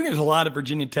 I think there's a lot of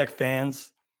Virginia Tech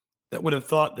fans that would have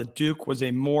thought that Duke was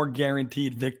a more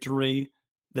guaranteed victory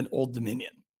than Old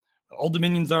Dominion. Old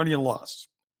Dominion's already a loss,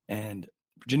 and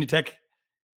Virginia Tech,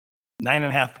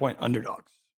 9.5-point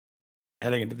underdogs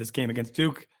heading into this game against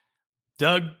Duke.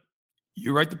 Doug,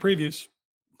 you write the previews.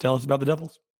 Tell us about the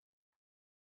Devils.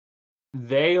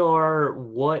 They are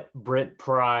what Brent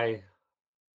Pry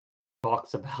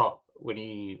talks about when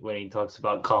he talks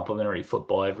about complimentary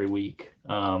football every week.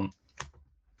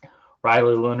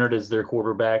 Riley Leonard is their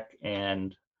quarterback,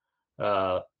 and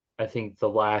I think the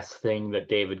last thing that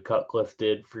David Cutcliffe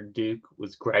did for Duke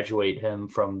was graduate him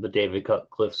from the David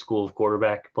Cutcliffe School of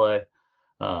Quarterback Play,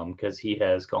 because he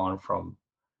has gone from,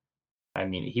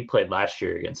 he played last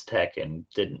year against Tech and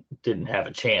didn't have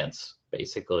a chance,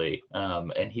 basically,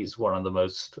 and he's one of the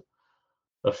most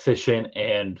efficient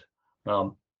and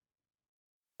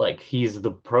he's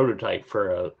the prototype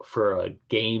for a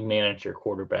game manager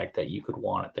quarterback that you could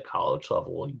want at the college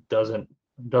level. He doesn't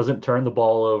turn the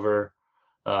ball over.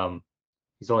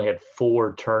 He's only had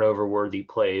 4 turnover worthy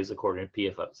plays according to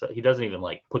PFF. So he doesn't even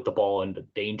put the ball into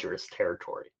dangerous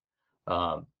territory.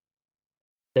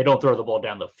 They don't throw the ball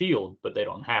down the field, but they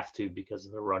don't have to, because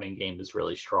the running game is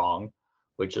really strong,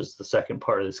 which is the second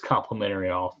part of this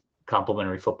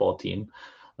complementary football team.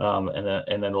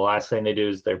 And then the last thing they do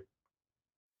is they're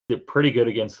pretty good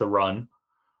against the run.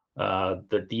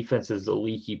 The defense is the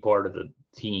leaky part of the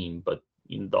team, but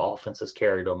the offense has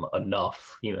carried them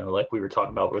enough. Like we were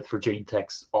talking about with Virginia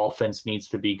Tech's offense needs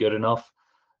to be good enough.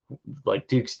 Like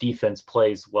Duke's defense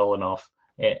plays well enough,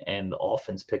 and the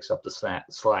offense picks up the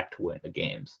slack to win the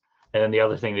games. And then the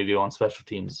other thing they do on special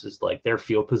teams is their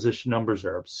field position numbers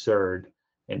are absurd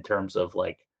in terms of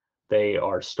they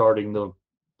are starting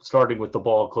with the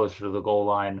ball closer to the goal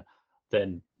line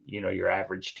than your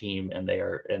average team, and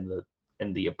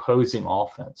the opposing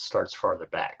offense starts farther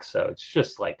back. So it's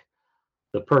just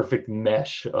the perfect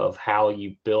mesh of how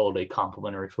you build a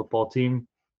complementary football team.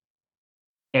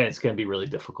 And it's going to be really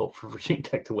difficult for Virginia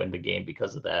Tech to win the game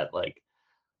because of that. Like,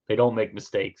 they don't make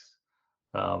mistakes.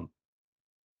 I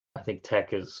think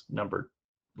Tech is number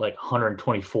like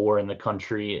 124 in the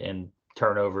country in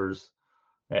turnovers,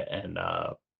 and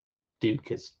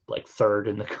Duke is like third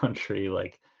in the country.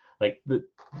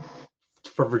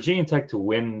 For Virginia Tech to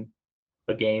win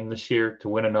a game this year, to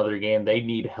win another game, they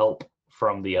need help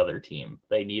from the other team.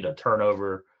 They need a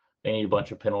turnover. They need a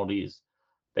bunch of penalties.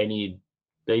 They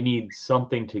need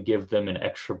something to give them an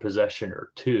extra possession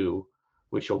or two,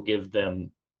 which will give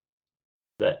them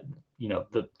that,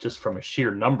 just from a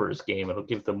sheer numbers game, it'll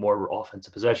give them more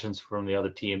offensive possessions from the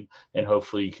other team, and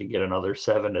hopefully you can get another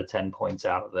 7 to 10 points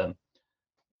out of them.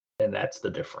 And that's the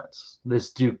difference.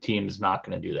 This Duke team is not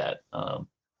going to do that.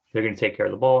 They're going to take care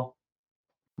of the ball.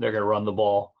 They're going to run the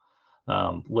ball.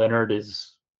 Leonard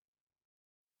is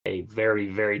a very,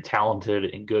 very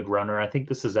talented and good runner. I think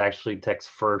this is actually Tech's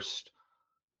first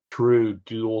true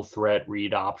dual threat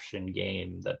read option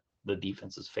game that the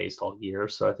defense has faced all year.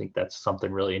 So I think that's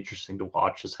something really interesting to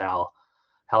watch, is how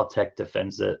Tech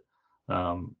defends it.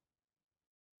 Leonard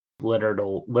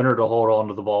will hold on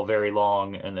to the ball very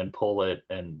long and then pull it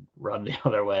and run the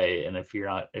other way. And if you're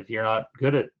not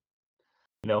good at,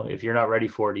 if you're not ready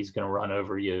for it, he's going to run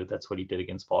over you. That's what he did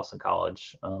against Boston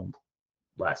College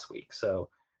last week. So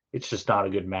it's just not a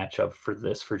good matchup for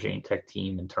this Virginia Tech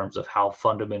team in terms of how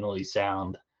fundamentally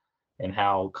sound and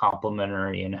how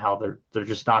complementary, and how they're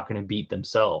just not going to beat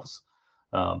themselves.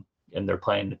 And they're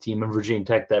playing a team in Virginia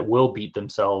Tech that will beat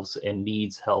themselves and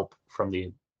needs help from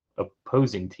the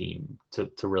opposing team to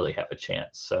really have a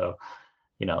chance. So,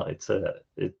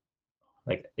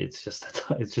 it's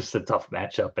just a tough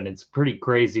matchup, and it's pretty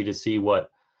crazy to see what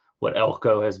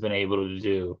Elko has been able to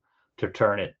do to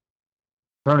turn it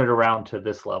around to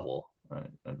this level.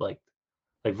 Like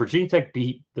Virginia Tech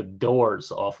beat the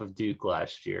doors off of Duke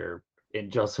last year in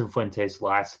Justin Fuente's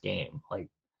last game. Like,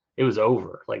 it was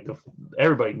over. Like,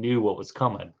 everybody knew what was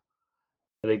coming.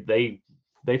 They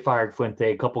fired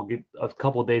Fuente a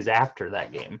couple days after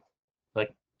that game,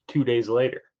 like 2 days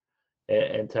later,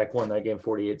 and Tech won that game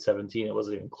 48-17. It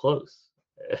wasn't even close.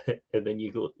 And then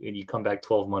you come back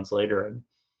 12 months later, and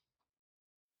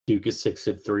Duke is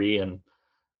 6-3, and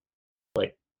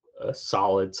like a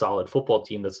solid football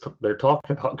team they're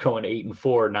talking about going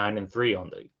 8-4, 9-3 on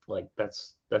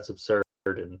that's absurd.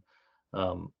 And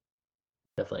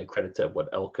definitely a credit to what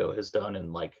Elko has done.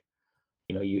 And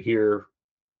you hear,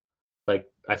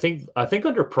 I think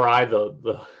under Pry,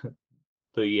 the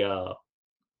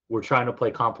we're trying to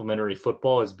play complementary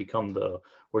football has become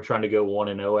we're trying to go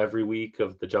 1-0 every week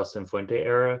of the Justin Fuente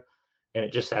era, and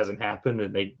it just hasn't happened.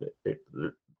 And they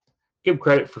give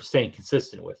credit for staying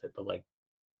consistent with it, but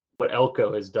what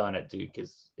Elko has done at Duke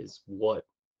is what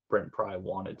Brent Pry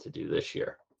wanted to do this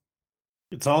year.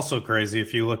 It's also crazy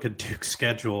if you look at Duke's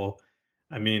schedule.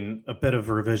 I mean, a bit of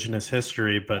revisionist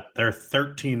history, but they're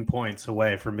 13 points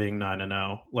away from being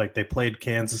 9-0. Like, they played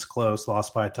Kansas close,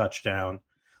 lost by a touchdown,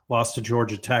 lost to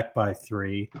Georgia Tech by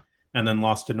 3, and then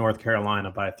lost to North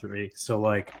Carolina by 3. So,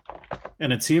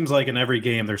 and it seems like in every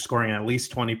game they're scoring at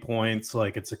least 20 points.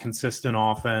 Like, it's a consistent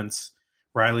offense.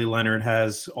 Riley Leonard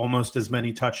has almost as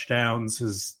many touchdowns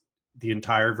as the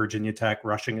entire Virginia Tech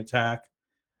rushing attack.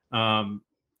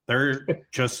 They're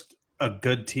just a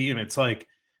good team. It's like,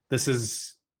 this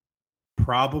is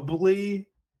probably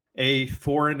a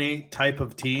 4-8 type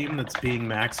of team that's being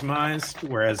maximized,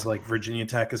 whereas Virginia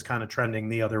Tech is kind of trending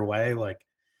the other way.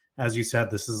 As you said,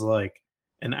 this is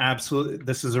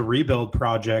this is a rebuild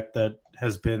project that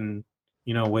has been,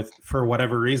 for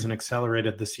whatever reason,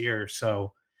 accelerated this year.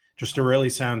 So just a really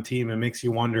sound team. It makes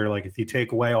you wonder, if you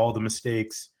take away all the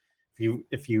mistakes,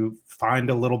 if you find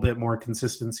a little bit more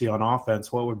consistency on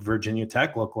offense, what would Virginia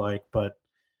Tech look like? But,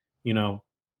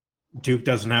 Duke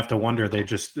doesn't have to wonder.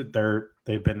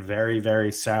 They've been very, very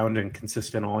sound and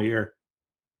consistent all year.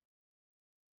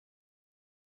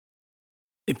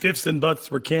 If ifs and buts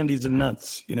were candies and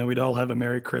nuts, we'd all have a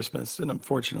Merry Christmas. And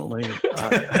unfortunately,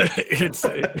 it's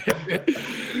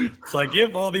like,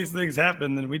 if all these things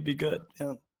happen, then we'd be good.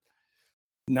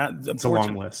 It's a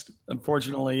long list.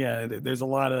 Unfortunately, yeah, there's a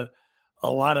lot of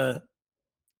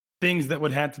things that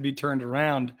would have to be turned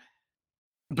around.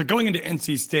 But going into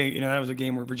NC State, that was a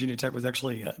game where Virginia Tech was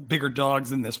actually bigger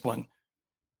dogs than this one.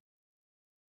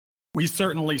 We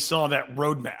certainly saw that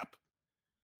roadmap.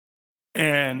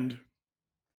 And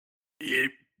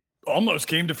it almost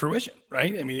came to fruition,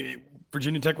 right? I mean,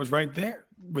 Virginia Tech was right there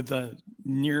with a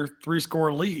near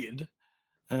 3-score lead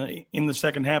in the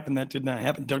second half, and that did not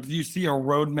happen. Doug, do you see a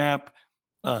roadmap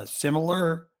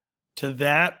similar to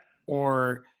that,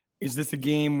 or is this a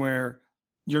game where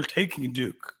you're taking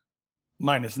Duke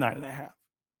minus 9.5?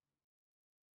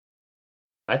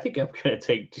 I think I'm going to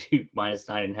take Duke minus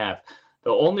 9.5.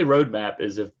 The only roadmap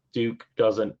is if Duke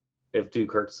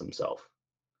hurts himself.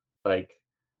 Like,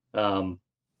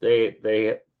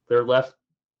 their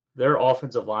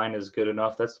offensive line is good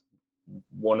enough. That's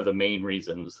one of the main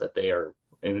reasons that they are,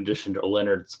 in addition to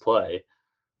Leonard's play,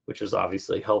 which is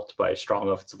obviously helped by a strong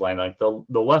offensive line. Like the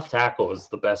left tackle is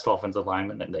the best offensive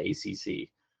lineman in the ACC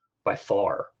by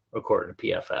far, according to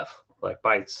PFF, like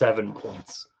by 7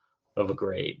 points of a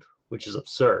grade, which is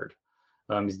absurd.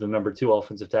 He's the number 2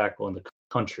 offensive tackle in the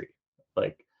country.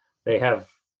 Like, they have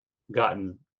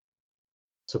gotten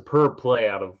superb play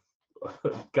out of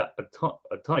got a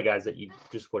ton of guys that you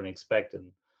just wouldn't expect.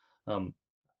 And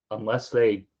unless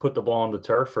they put the ball on the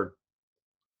turf or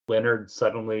Leonard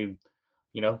suddenly,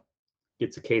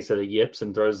 gets a case of the yips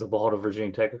and throws the ball to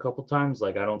Virginia Tech a couple times,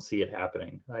 like, I don't see it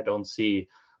happening. I don't see,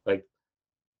 like,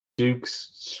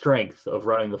 Duke's strength of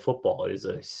running the football is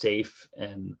a safe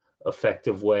and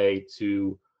effective way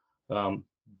to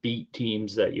beat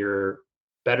teams that you're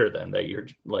better than, that you're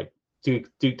like, Duke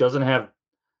doesn't have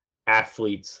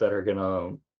athletes that are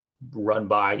gonna run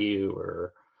by you,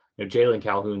 or Jalen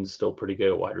Calhoun's still pretty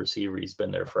good at wide receiver. He's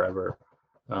been there forever.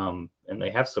 And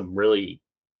they have some really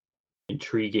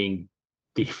intriguing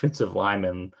defensive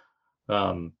linemen.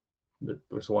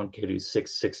 There's one kid who's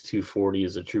 6'6", 240,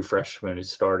 is a true freshman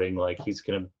who's starting. Like, he's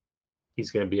gonna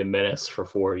be a menace for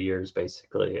 4 years,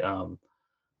 basically.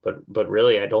 But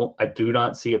really, I do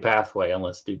not see a pathway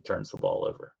unless Duke turns the ball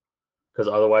over, because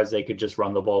otherwise they could just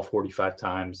run the ball 45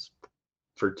 times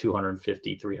for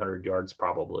 250, 300 yards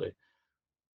probably.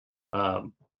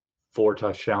 4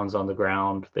 touchdowns on the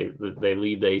ground. They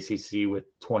lead the ACC with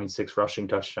 26 rushing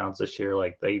touchdowns this year.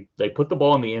 Like, they put the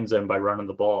ball in the end zone by running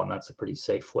the ball, and that's a pretty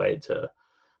safe and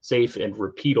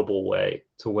repeatable way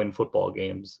to win football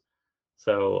games.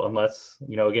 So unless,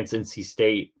 against NC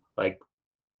State, like,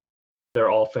 their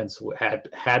offense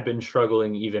had been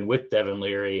struggling even with Devin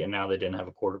Leary, and now they didn't have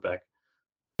a quarterback.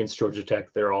 Against Georgia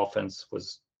Tech, their offense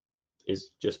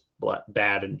is just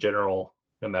bad in general,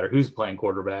 no matter who's playing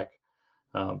quarterback.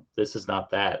 This is not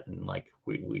that. And like,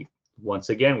 we once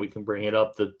again, we can bring it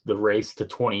up, the race to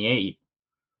 28.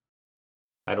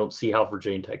 I don't see how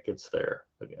Virginia Tech gets there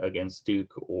against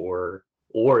Duke, or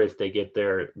if they get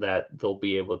there, that they'll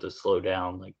be able to slow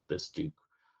down like this Duke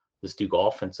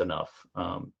offense enough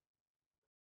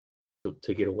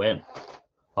to get a win.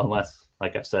 Unless,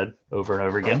 like I've said over and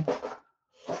over again,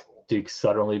 Duke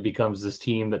suddenly becomes this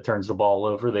team that turns the ball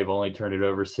over. They've only turned it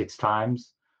over 6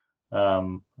 times.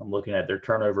 I'm looking at their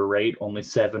turnover rate. Only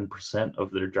 7% of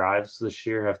their drives this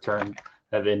year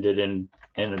have ended in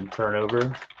a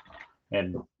turnover,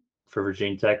 and for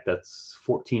Virginia Tech, that's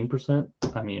 14%.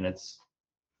 I mean, it's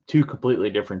 2 completely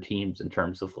different teams in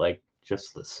terms of like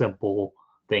just the simple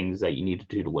things that you need to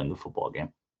do to win the football game.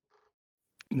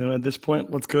 At this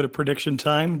point, let's go to prediction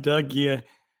time. Doug, you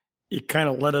kind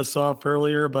of let us off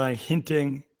earlier by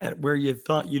hinting at where you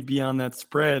thought you'd be on that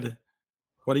spread.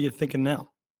 What are you thinking now?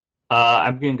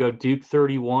 I'm going to go Duke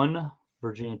 31,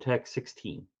 Virginia Tech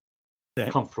 16.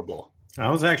 Okay. Comfortable. I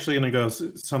was actually going to go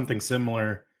something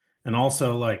similar. And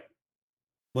also, like,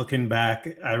 looking back,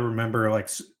 I remember, like,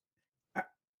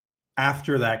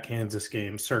 after that Kansas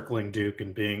game, circling Duke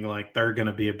and being like, they're going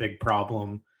to be a big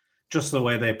problem, just the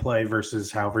way they play versus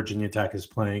how Virginia Tech is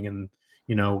playing. And,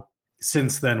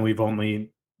 since then, we've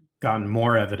only gotten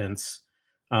more evidence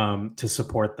to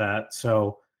support that.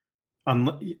 So,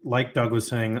 like Doug was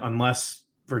saying, unless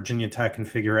Virginia Tech can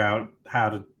figure out how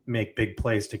to make big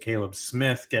plays to Caleb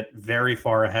Smith, get very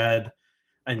far ahead,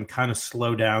 and kind of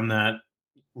slow down that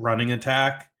running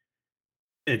attack,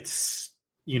 it's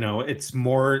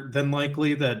more than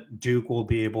likely that Duke will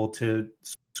be able to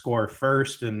score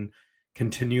first and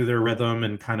continue their rhythm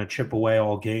and kind of chip away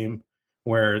all game,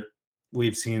 where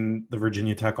we've seen the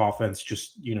Virginia Tech offense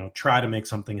just, try to make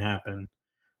something happen.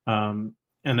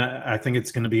 And I think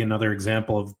it's going to be another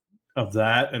example of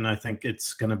that. And I think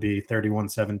it's going to be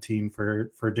 31-17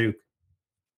 for Duke.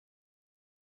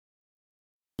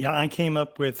 Yeah, I came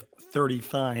up with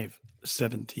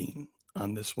 35-17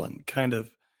 on this one. Kind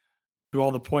of to all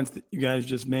the points that you guys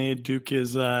just made. Duke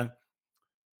is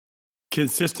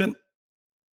consistent,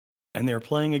 and they're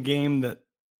playing a game that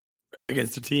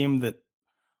against a team that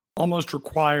almost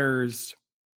requires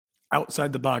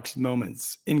outside the box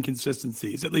moments,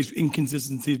 inconsistencies, at least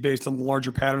inconsistencies based on the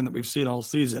larger pattern that we've seen all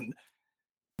season,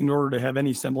 in order to have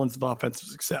any semblance of offensive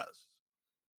success.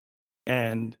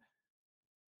 And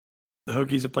the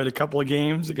Hokies have played a couple of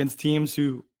games against teams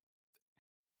who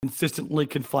consistently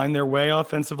can find their way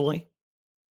offensively,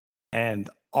 and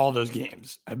all those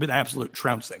games have been absolute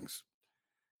trouncings.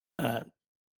 And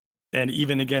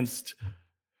even against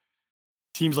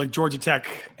teams like Georgia Tech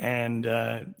and,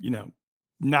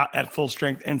 not at full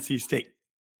strength NC State,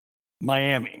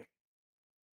 Miami.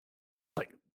 Like,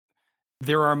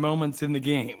 there are moments in the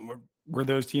game where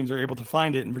those teams are able to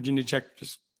find it, and Virginia Tech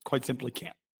just quite simply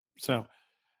can't. So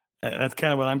that's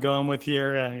kind of what I'm going with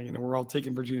here. We're all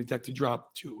taking Virginia Tech to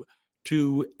drop to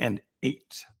 2-8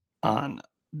 on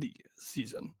the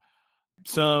season.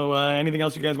 So anything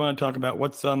else you guys want to talk about?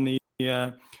 What's on the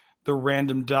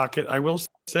random docket? I will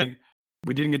say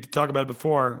we didn't get to talk about it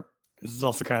before. This is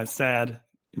also kind of sad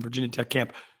in Virginia Tech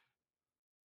camp.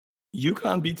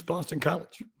 UConn beats Boston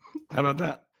College. How about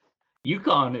that?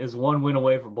 UConn is one win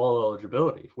away from bowl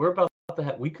eligibility. We're about to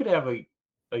have, we could have a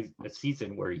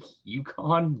season where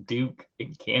UConn, Duke,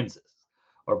 and Kansas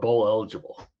are bowl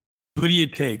eligible. Who do you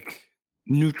take?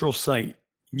 Neutral site,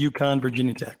 UConn,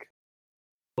 Virginia Tech.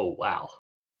 Oh, wow.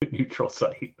 Neutral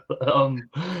site.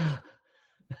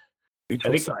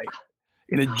 Neutral site.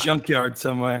 In a junkyard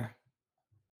somewhere.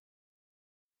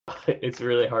 It's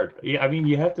really hard. Yeah, I mean,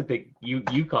 you have to pick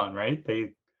UConn, right? They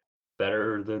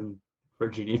better than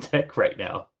Virginia Tech right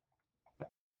now.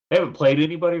 They haven't played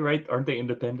anybody, right? Aren't they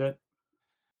independent?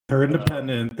 They're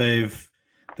independent.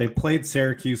 They've played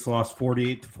Syracuse, lost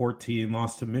 48-14,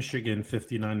 lost to Michigan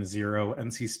 59-0,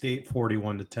 NC State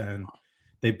 41-10.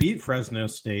 They beat Fresno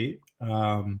State,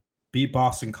 beat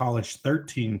Boston College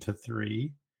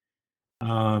 13-3,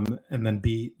 and then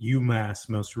beat UMass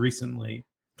most recently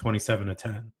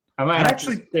 27-10. I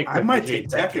might take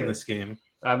Tech in this game.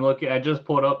 I'm looking. I just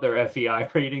pulled up their FEI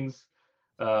ratings.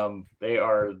 They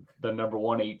are the number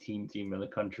 118 team in the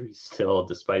country still,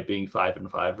 despite being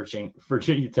 5-5.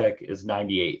 Virginia Tech is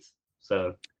 98th,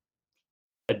 so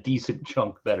a decent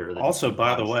chunk better. Than also,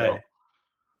 by the way,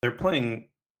 they're playing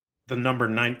the number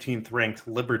 19th ranked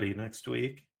Liberty next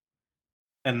week,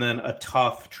 and then a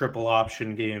tough triple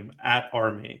option game at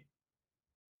Army.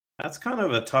 That's kind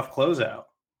of a tough closeout.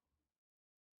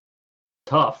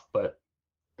 Tough, but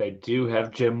they do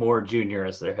have Jim Moore Jr.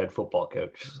 as their head football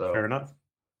coach. So fair enough.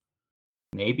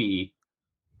 Maybe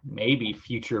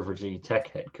future Virginia Tech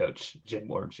head coach Jim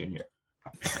Moore Jr.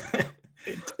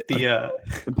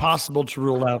 Impossible to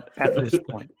rule out at this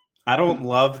point. I don't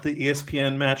love the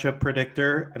ESPN matchup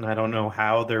predictor, and I don't know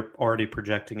how they're already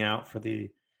projecting out for the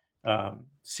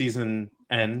season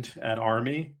end at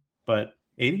Army, but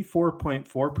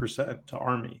 84.4% to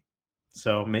Army.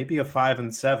 So maybe a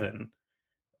 5-7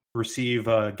 receive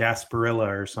Gasparilla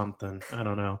or something. I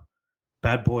don't know.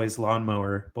 Bad Boys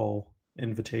Lawnmower Bowl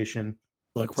invitation.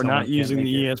 Look, we're not using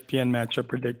the ESPN matchup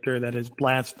predictor. That is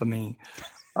blasphemy.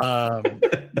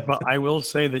 But I will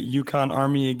say that UConn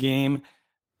Army, a game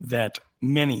that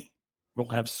many will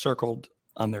have circled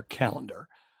on their calendar.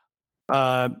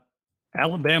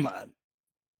 Alabama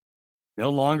no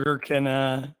longer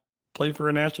can play for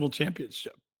a national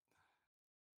championship.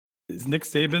 Is Nick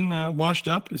Saban washed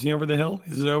up? Is he over the hill?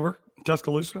 Is it over?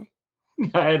 Tuscaloosa?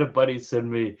 I had a buddy send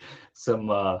me some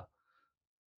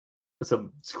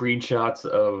screenshots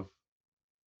of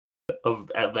the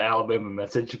Alabama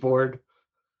message board.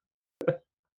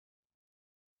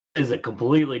 It's a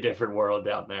completely different world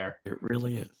down there. It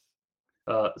really is.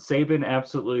 Saban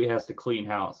absolutely has to clean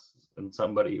house. And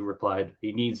somebody replied,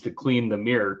 he needs to clean the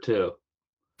mirror too.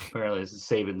 Apparently this is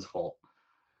Saban's fault.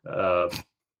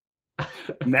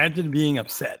 Imagine being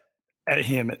upset at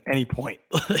him at any point.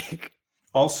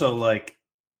 Also,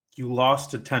 you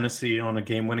lost to Tennessee on a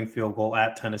game-winning field goal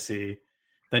at Tennessee.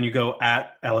 Then you go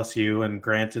at LSU, and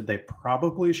granted, they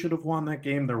probably should have won that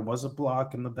game. There was a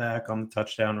block in the back on the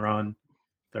touchdown run.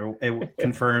 It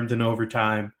confirmed in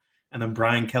overtime. And then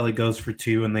Brian Kelly goes for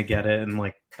 2, and they get it. And,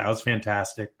 that was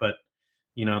fantastic. But,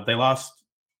 they lost,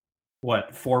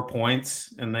 4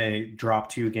 points, and they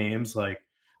dropped 2 games.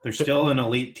 They're still an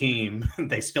elite team.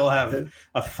 They still have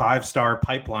a 5-star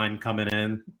pipeline coming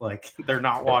in. They're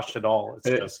not washed at all.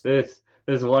 It's just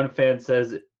this one fan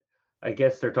says, I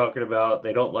guess they're talking about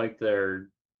they don't like their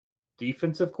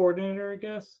defensive coordinator, I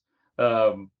guess.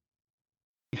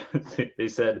 They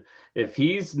said, if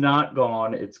he's not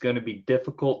gone, it's going to be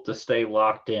difficult to stay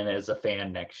locked in as a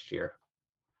fan next year.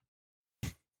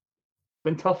 It's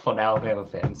been tough on Alabama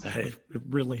fans. It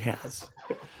really has.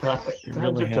 It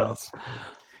really has.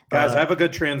 Guys, I have a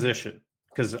good transition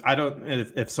because I don't.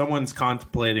 If someone's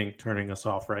contemplating turning us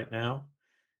off right now,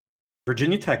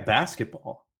 Virginia Tech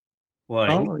basketball.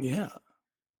 Oh yeah.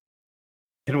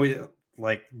 Can we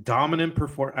dominant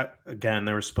perform again?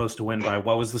 They were supposed to win by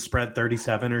what was the spread,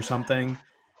 37 or something,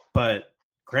 but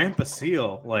Grant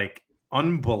Basile,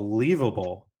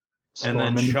 unbelievable. Storm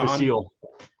and then Basile.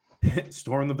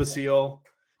 Storm the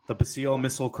Basile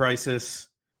missile crisis.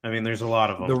 I mean, there's a lot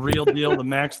of them. The real deal, the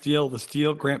Max deal, the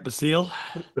Steel, Grant Basile.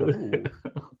 Ooh,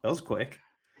 that was quick.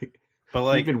 But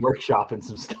like, You've been workshopping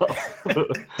some stuff.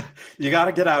 you got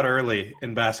to get out early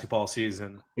in basketball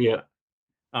season. Yeah.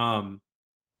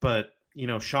 But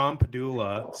Sean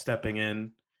Padula stepping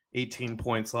in, 18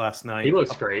 points last night. He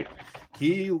looks great.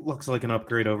 He looks like an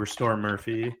upgrade over Storm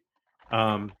Murphy.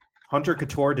 Hunter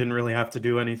Couture didn't really have to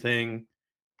do anything.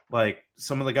 Like,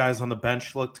 some of the guys on the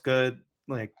bench looked good.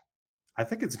 Like, I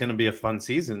think it's going to be a fun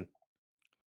season.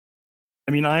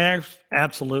 I mean, I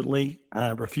absolutely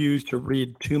refuse to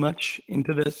read too much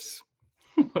into this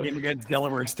game against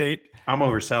Delaware State. I'm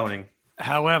overselling.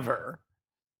 However,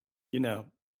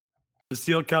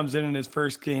 Basile comes in his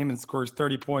first game and scores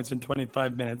 30 points in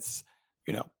 25 minutes,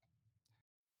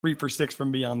 3 for 6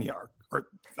 from beyond the arc, or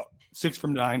 6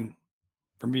 from 9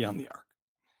 from beyond the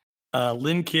arc.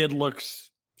 Lynn Kidd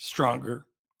looks stronger.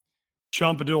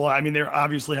 Sean Padula, I mean, there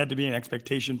obviously had to be an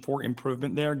expectation for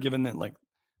improvement there, given that, like,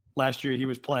 last year he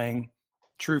was playing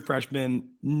true freshman,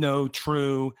 no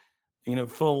true,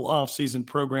 full off-season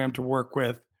program to work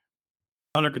with.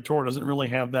 Hunter Couture doesn't really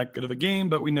have that good of a game,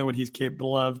 but we know what he's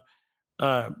capable of.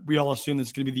 We all assume this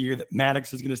is going to be the year that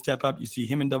Maddox is going to step up. You see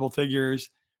him in double figures.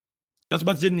 Gus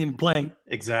Butts didn't even play.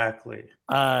 Exactly.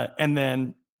 And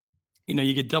then,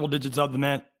 you get double digits off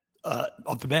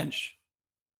the bench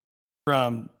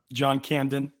from John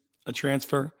Camden, a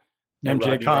transfer.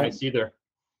 MJ Collins either.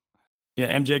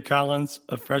 Yeah, MJ Collins,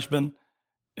 a freshman.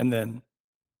 And then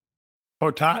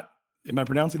Potat. Am I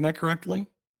pronouncing that correctly?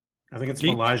 I think it's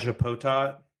Elijah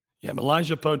Potat. Yeah,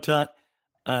 Elijah Potat.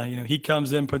 He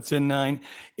comes in, puts in 9.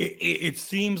 It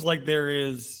seems like there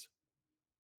is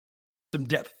some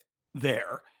depth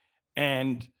there.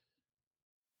 And,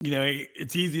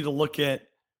 it's easy to look at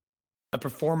a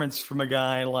performance from a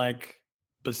guy like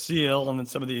Basile and then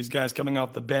some of these guys coming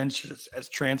off the bench as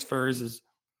transfers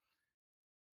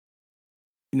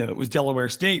it was Delaware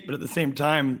State, but at the same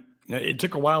time, it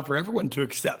took a while for everyone to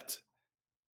accept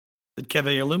that Keve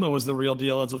Aluma was the real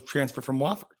deal as a transfer from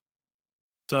Wofford.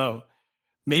 So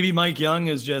maybe Mike Young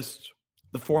is just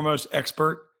the foremost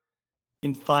expert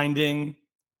in finding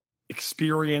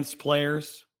experienced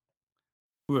players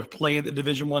who have played at the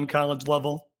Division I college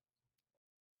level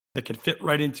that can fit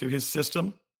right into his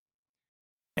system.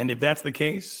 And if that's the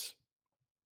case,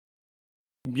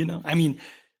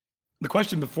 the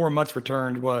question before Mutts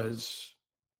returned was,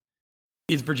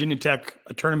 is Virginia Tech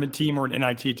a tournament team or an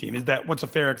NIT team? What's a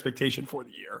fair expectation for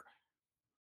the year?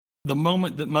 The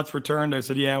moment that Mutts returned, I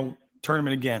said, yeah,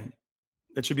 tournament again.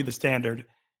 That should be the standard.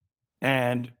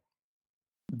 And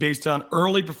based on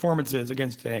early performances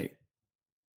against a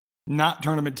not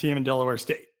tournament team in Delaware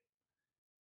State,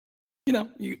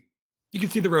 you can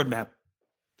see the roadmap.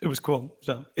 It was cool.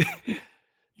 So,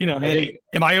 hey,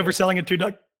 am I overselling it too,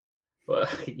 Doug? Well,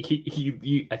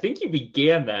 I think you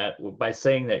began that by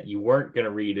saying that you weren't going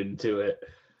to read into it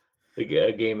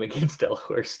a game against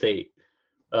Delaware State,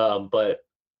 but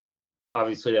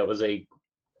obviously that was a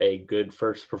good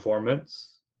first performance.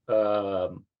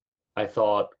 I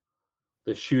thought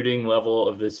the shooting level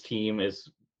of this team is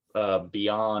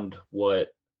beyond what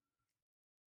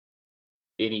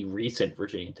any recent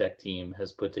Virginia Tech team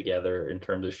has put together in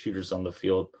terms of shooters on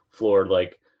the floor.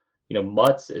 Like,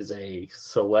 Mutts is a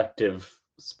selective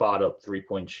spot up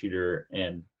 3-point shooter,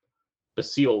 and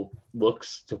Basile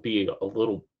looks to be a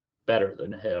little better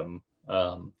than him.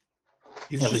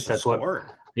 He's just a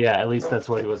scorer. At least that's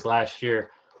what he was last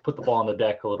year. Put the ball on the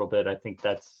deck a little bit. I think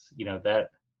that's, that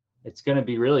it's going to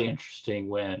be really interesting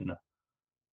when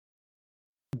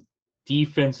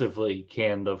defensively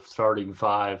can the starting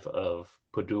 5 of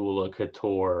Padula,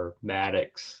 Couture,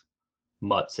 Maddox,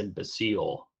 Mutts, and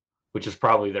Basile, which is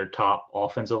probably their top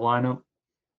offensive lineup,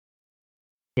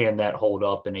 can that hold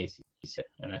up in ACC?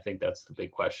 And I think that's the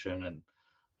big question. And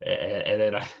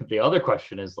then the other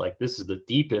question is, like, this is the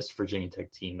deepest Virginia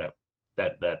Tech team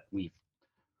that we've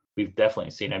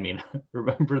definitely seen. I mean,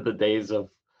 remember the days of,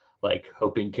 like,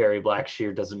 hoping Kerry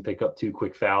Blackshear doesn't pick up 2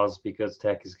 quick fouls because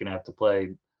Tech is going to have to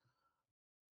play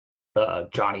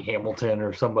Johnny Hamilton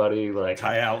or somebody, like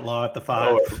Ty Outlaw at the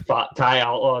 5. Ty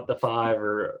Outlaw at the 5,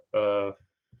 or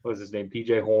what was his name?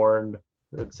 PJ Horn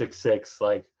at 6'6".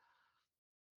 Like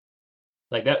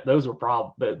that. Those were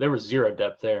problems. There was zero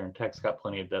depth there, and Tech's got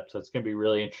plenty of depth. So it's going to be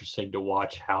really interesting to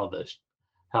watch how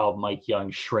Mike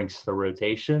Young shrinks the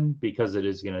rotation, because it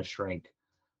is going to shrink.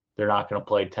 They're not going to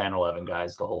play 10, 11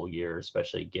 guys the whole year,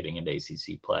 especially getting into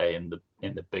ACC play in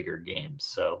the bigger games.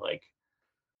 So, like,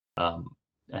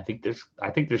 I think there's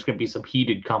going to be some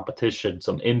heated competition,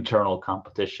 some internal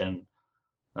competition,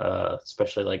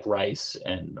 especially like Rice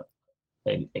and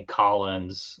and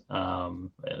Collins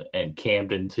and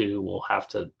Camden too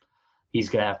he's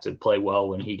going to have to play well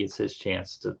when he gets his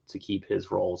chance to keep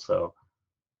his role. So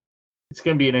it's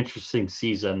going to be an interesting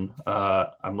season.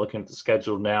 I'm looking at the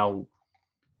schedule now.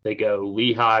 They go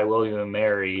Lehigh, William and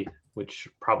Mary, which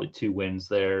probably 2 wins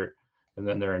there. And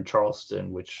then they're in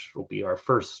Charleston, which will be our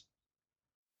first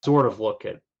sort of look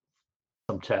at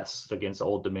some tests against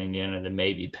Old Dominion, and then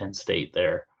maybe Penn State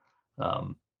there.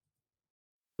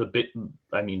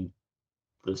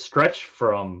 The stretch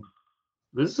from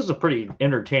this is a pretty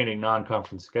entertaining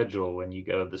non-conference schedule when you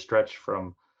go the stretch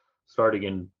from starting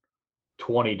in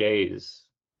 20 days,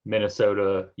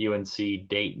 Minnesota, UNC,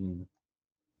 Dayton,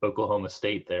 Oklahoma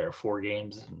State there, 4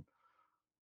 games in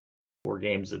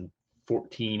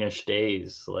 14-ish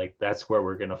days. Like, that's where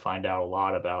we're going to find out a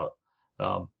lot about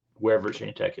where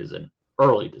Virginia Tech is in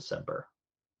early December.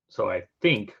 So I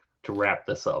think, to wrap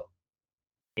this up,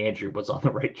 Andrew was on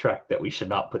the right track that we should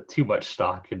not put too much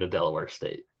stock into Delaware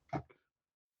State.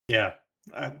 Yeah.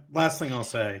 Last thing I'll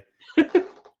say.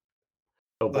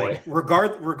 Oh boy. Like,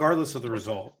 regardless of the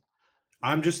result,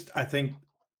 I think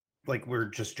like we're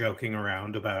just joking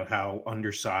around about how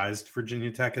undersized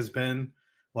Virginia Tech has been.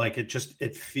 Like,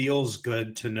 it feels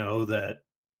good to know that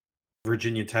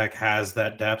Virginia Tech has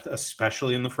that depth,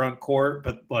 especially in the front court.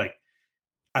 But like,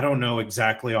 I don't know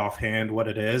exactly offhand what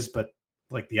it is, but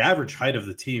like the average height of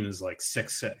the team is like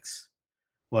 6'6".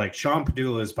 Like, Sean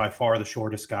Padula is by far the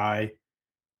shortest guy,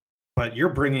 but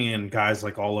you're bringing in guys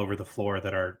like all over the floor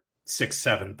that are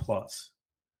 6'7" plus.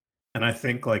 And I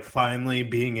think like finally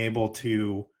being able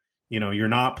to, you're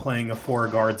not playing a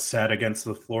 4-guard set against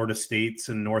the Florida States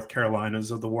and North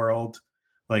Carolinas of the world.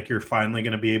 Like, you're finally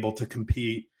going to be able to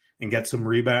compete and get some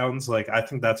rebounds. Like, I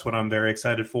think that's what I'm very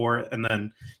excited for. And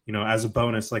then, as a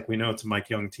bonus, like, we know it's a Mike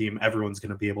Young team, everyone's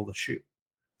going to be able to shoot.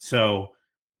 So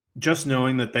just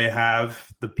knowing that they have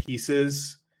the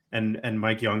pieces and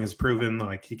Mike Young has proven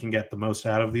like he can get the most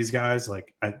out of these guys.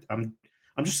 Like, I'm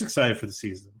just excited for the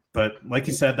season. But like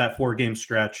you said, that 4-game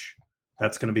stretch,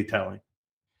 that's going to be telling.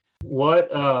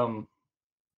 How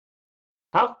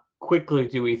quickly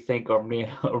do we think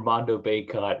Armando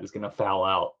Bacot is going to foul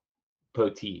out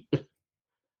Poteet?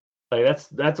 Like,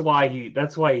 that's why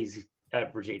he's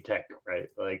at Virginia Tech, right?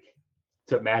 Like,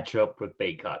 to match up with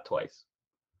Bacot twice.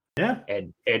 Yeah.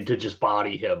 And to just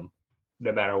body him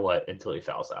no matter what until he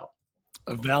fouls out.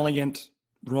 A valiant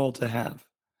role to have.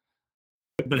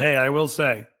 But hey, I will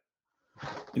say,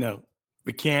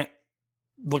 we can't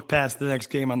look past the next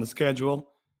game on the schedule.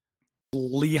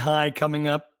 Lehigh coming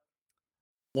up.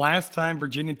 Last time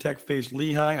Virginia Tech faced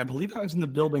Lehigh, I believe I was in the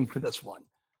building for this one.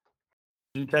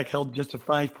 Virginia Tech held just a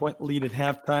 5-point lead at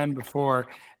halftime before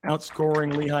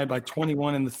outscoring Lehigh by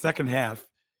 21 in the second half.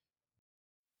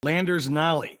 Landers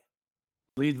Nolly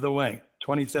leads the way,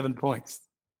 27 points.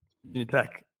 Virginia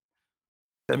Tech,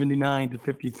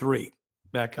 79-53,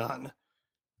 back on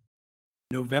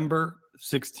November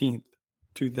 16th,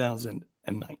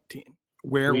 2019.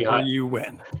 Where Lehigh. were you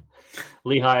when?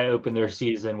 Lehigh opened their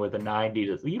season with a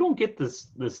 90. You don't get this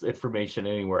information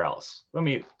anywhere else. I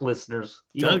mean, listeners,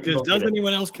 Does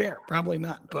anyone else care? Probably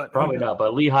not. But probably not.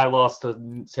 But Lehigh lost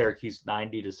to Syracuse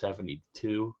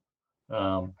 90-72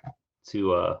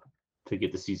 to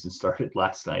get the season started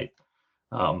last night.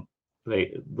 They'll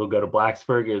go to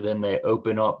Blacksburg, and then they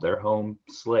open up their home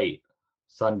slate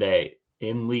Sunday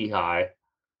in Lehigh,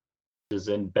 which is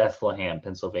in Bethlehem,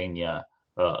 Pennsylvania,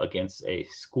 against a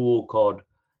school called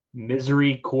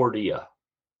Misericordia.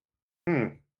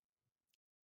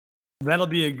 That'll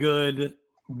be a good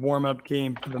warm-up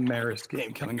game for the Marist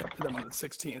game coming up for them on the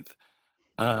 16th.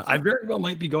 I very well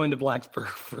might be going to Blacksburg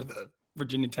for the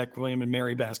Virginia Tech William and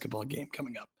Mary basketball game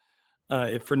coming up,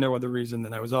 if for no other reason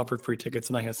than I was offered free tickets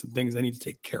and I have some things I need to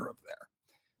take care of there.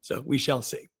 So we shall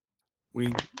see.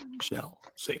 We shall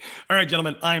see. All right,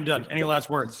 gentlemen, I'm done. Any last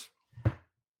words?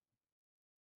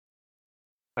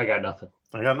 I got nothing.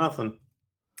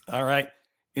 All right.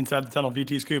 Inside the Tunnel,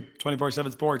 VT Scoop,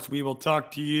 24/7 Sports. We will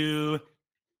talk to you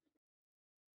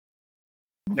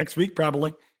next week,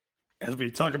 probably, as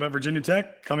we talk about Virginia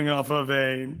Tech coming off of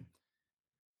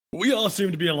we all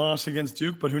assume to be a loss against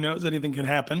Duke, but who knows? Anything can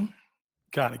happen.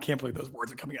 God, I can't believe those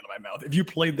words are coming out of my mouth. If you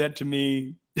played that to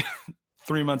me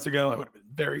 3 months ago, I would have been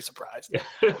very surprised.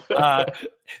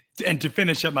 And to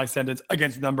finish up my sentence,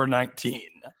 against number 19,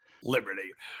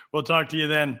 Liberty. We'll talk to you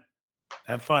then.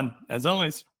 Have fun. As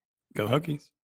always, go Hokies.